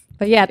 But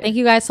yeah, thank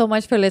you guys so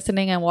much for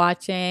listening and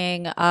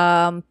watching.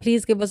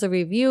 Please give us a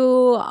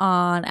review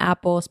on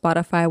Apple,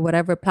 Spotify,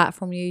 whatever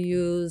platform you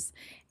use,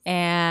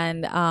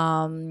 and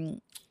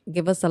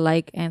give us a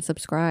like and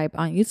subscribe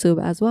on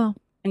YouTube as well.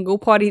 And go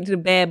party to the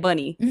Bad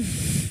Bunny. All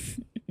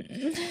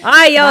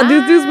right, y'all.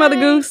 Deuce, Mother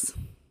Goose.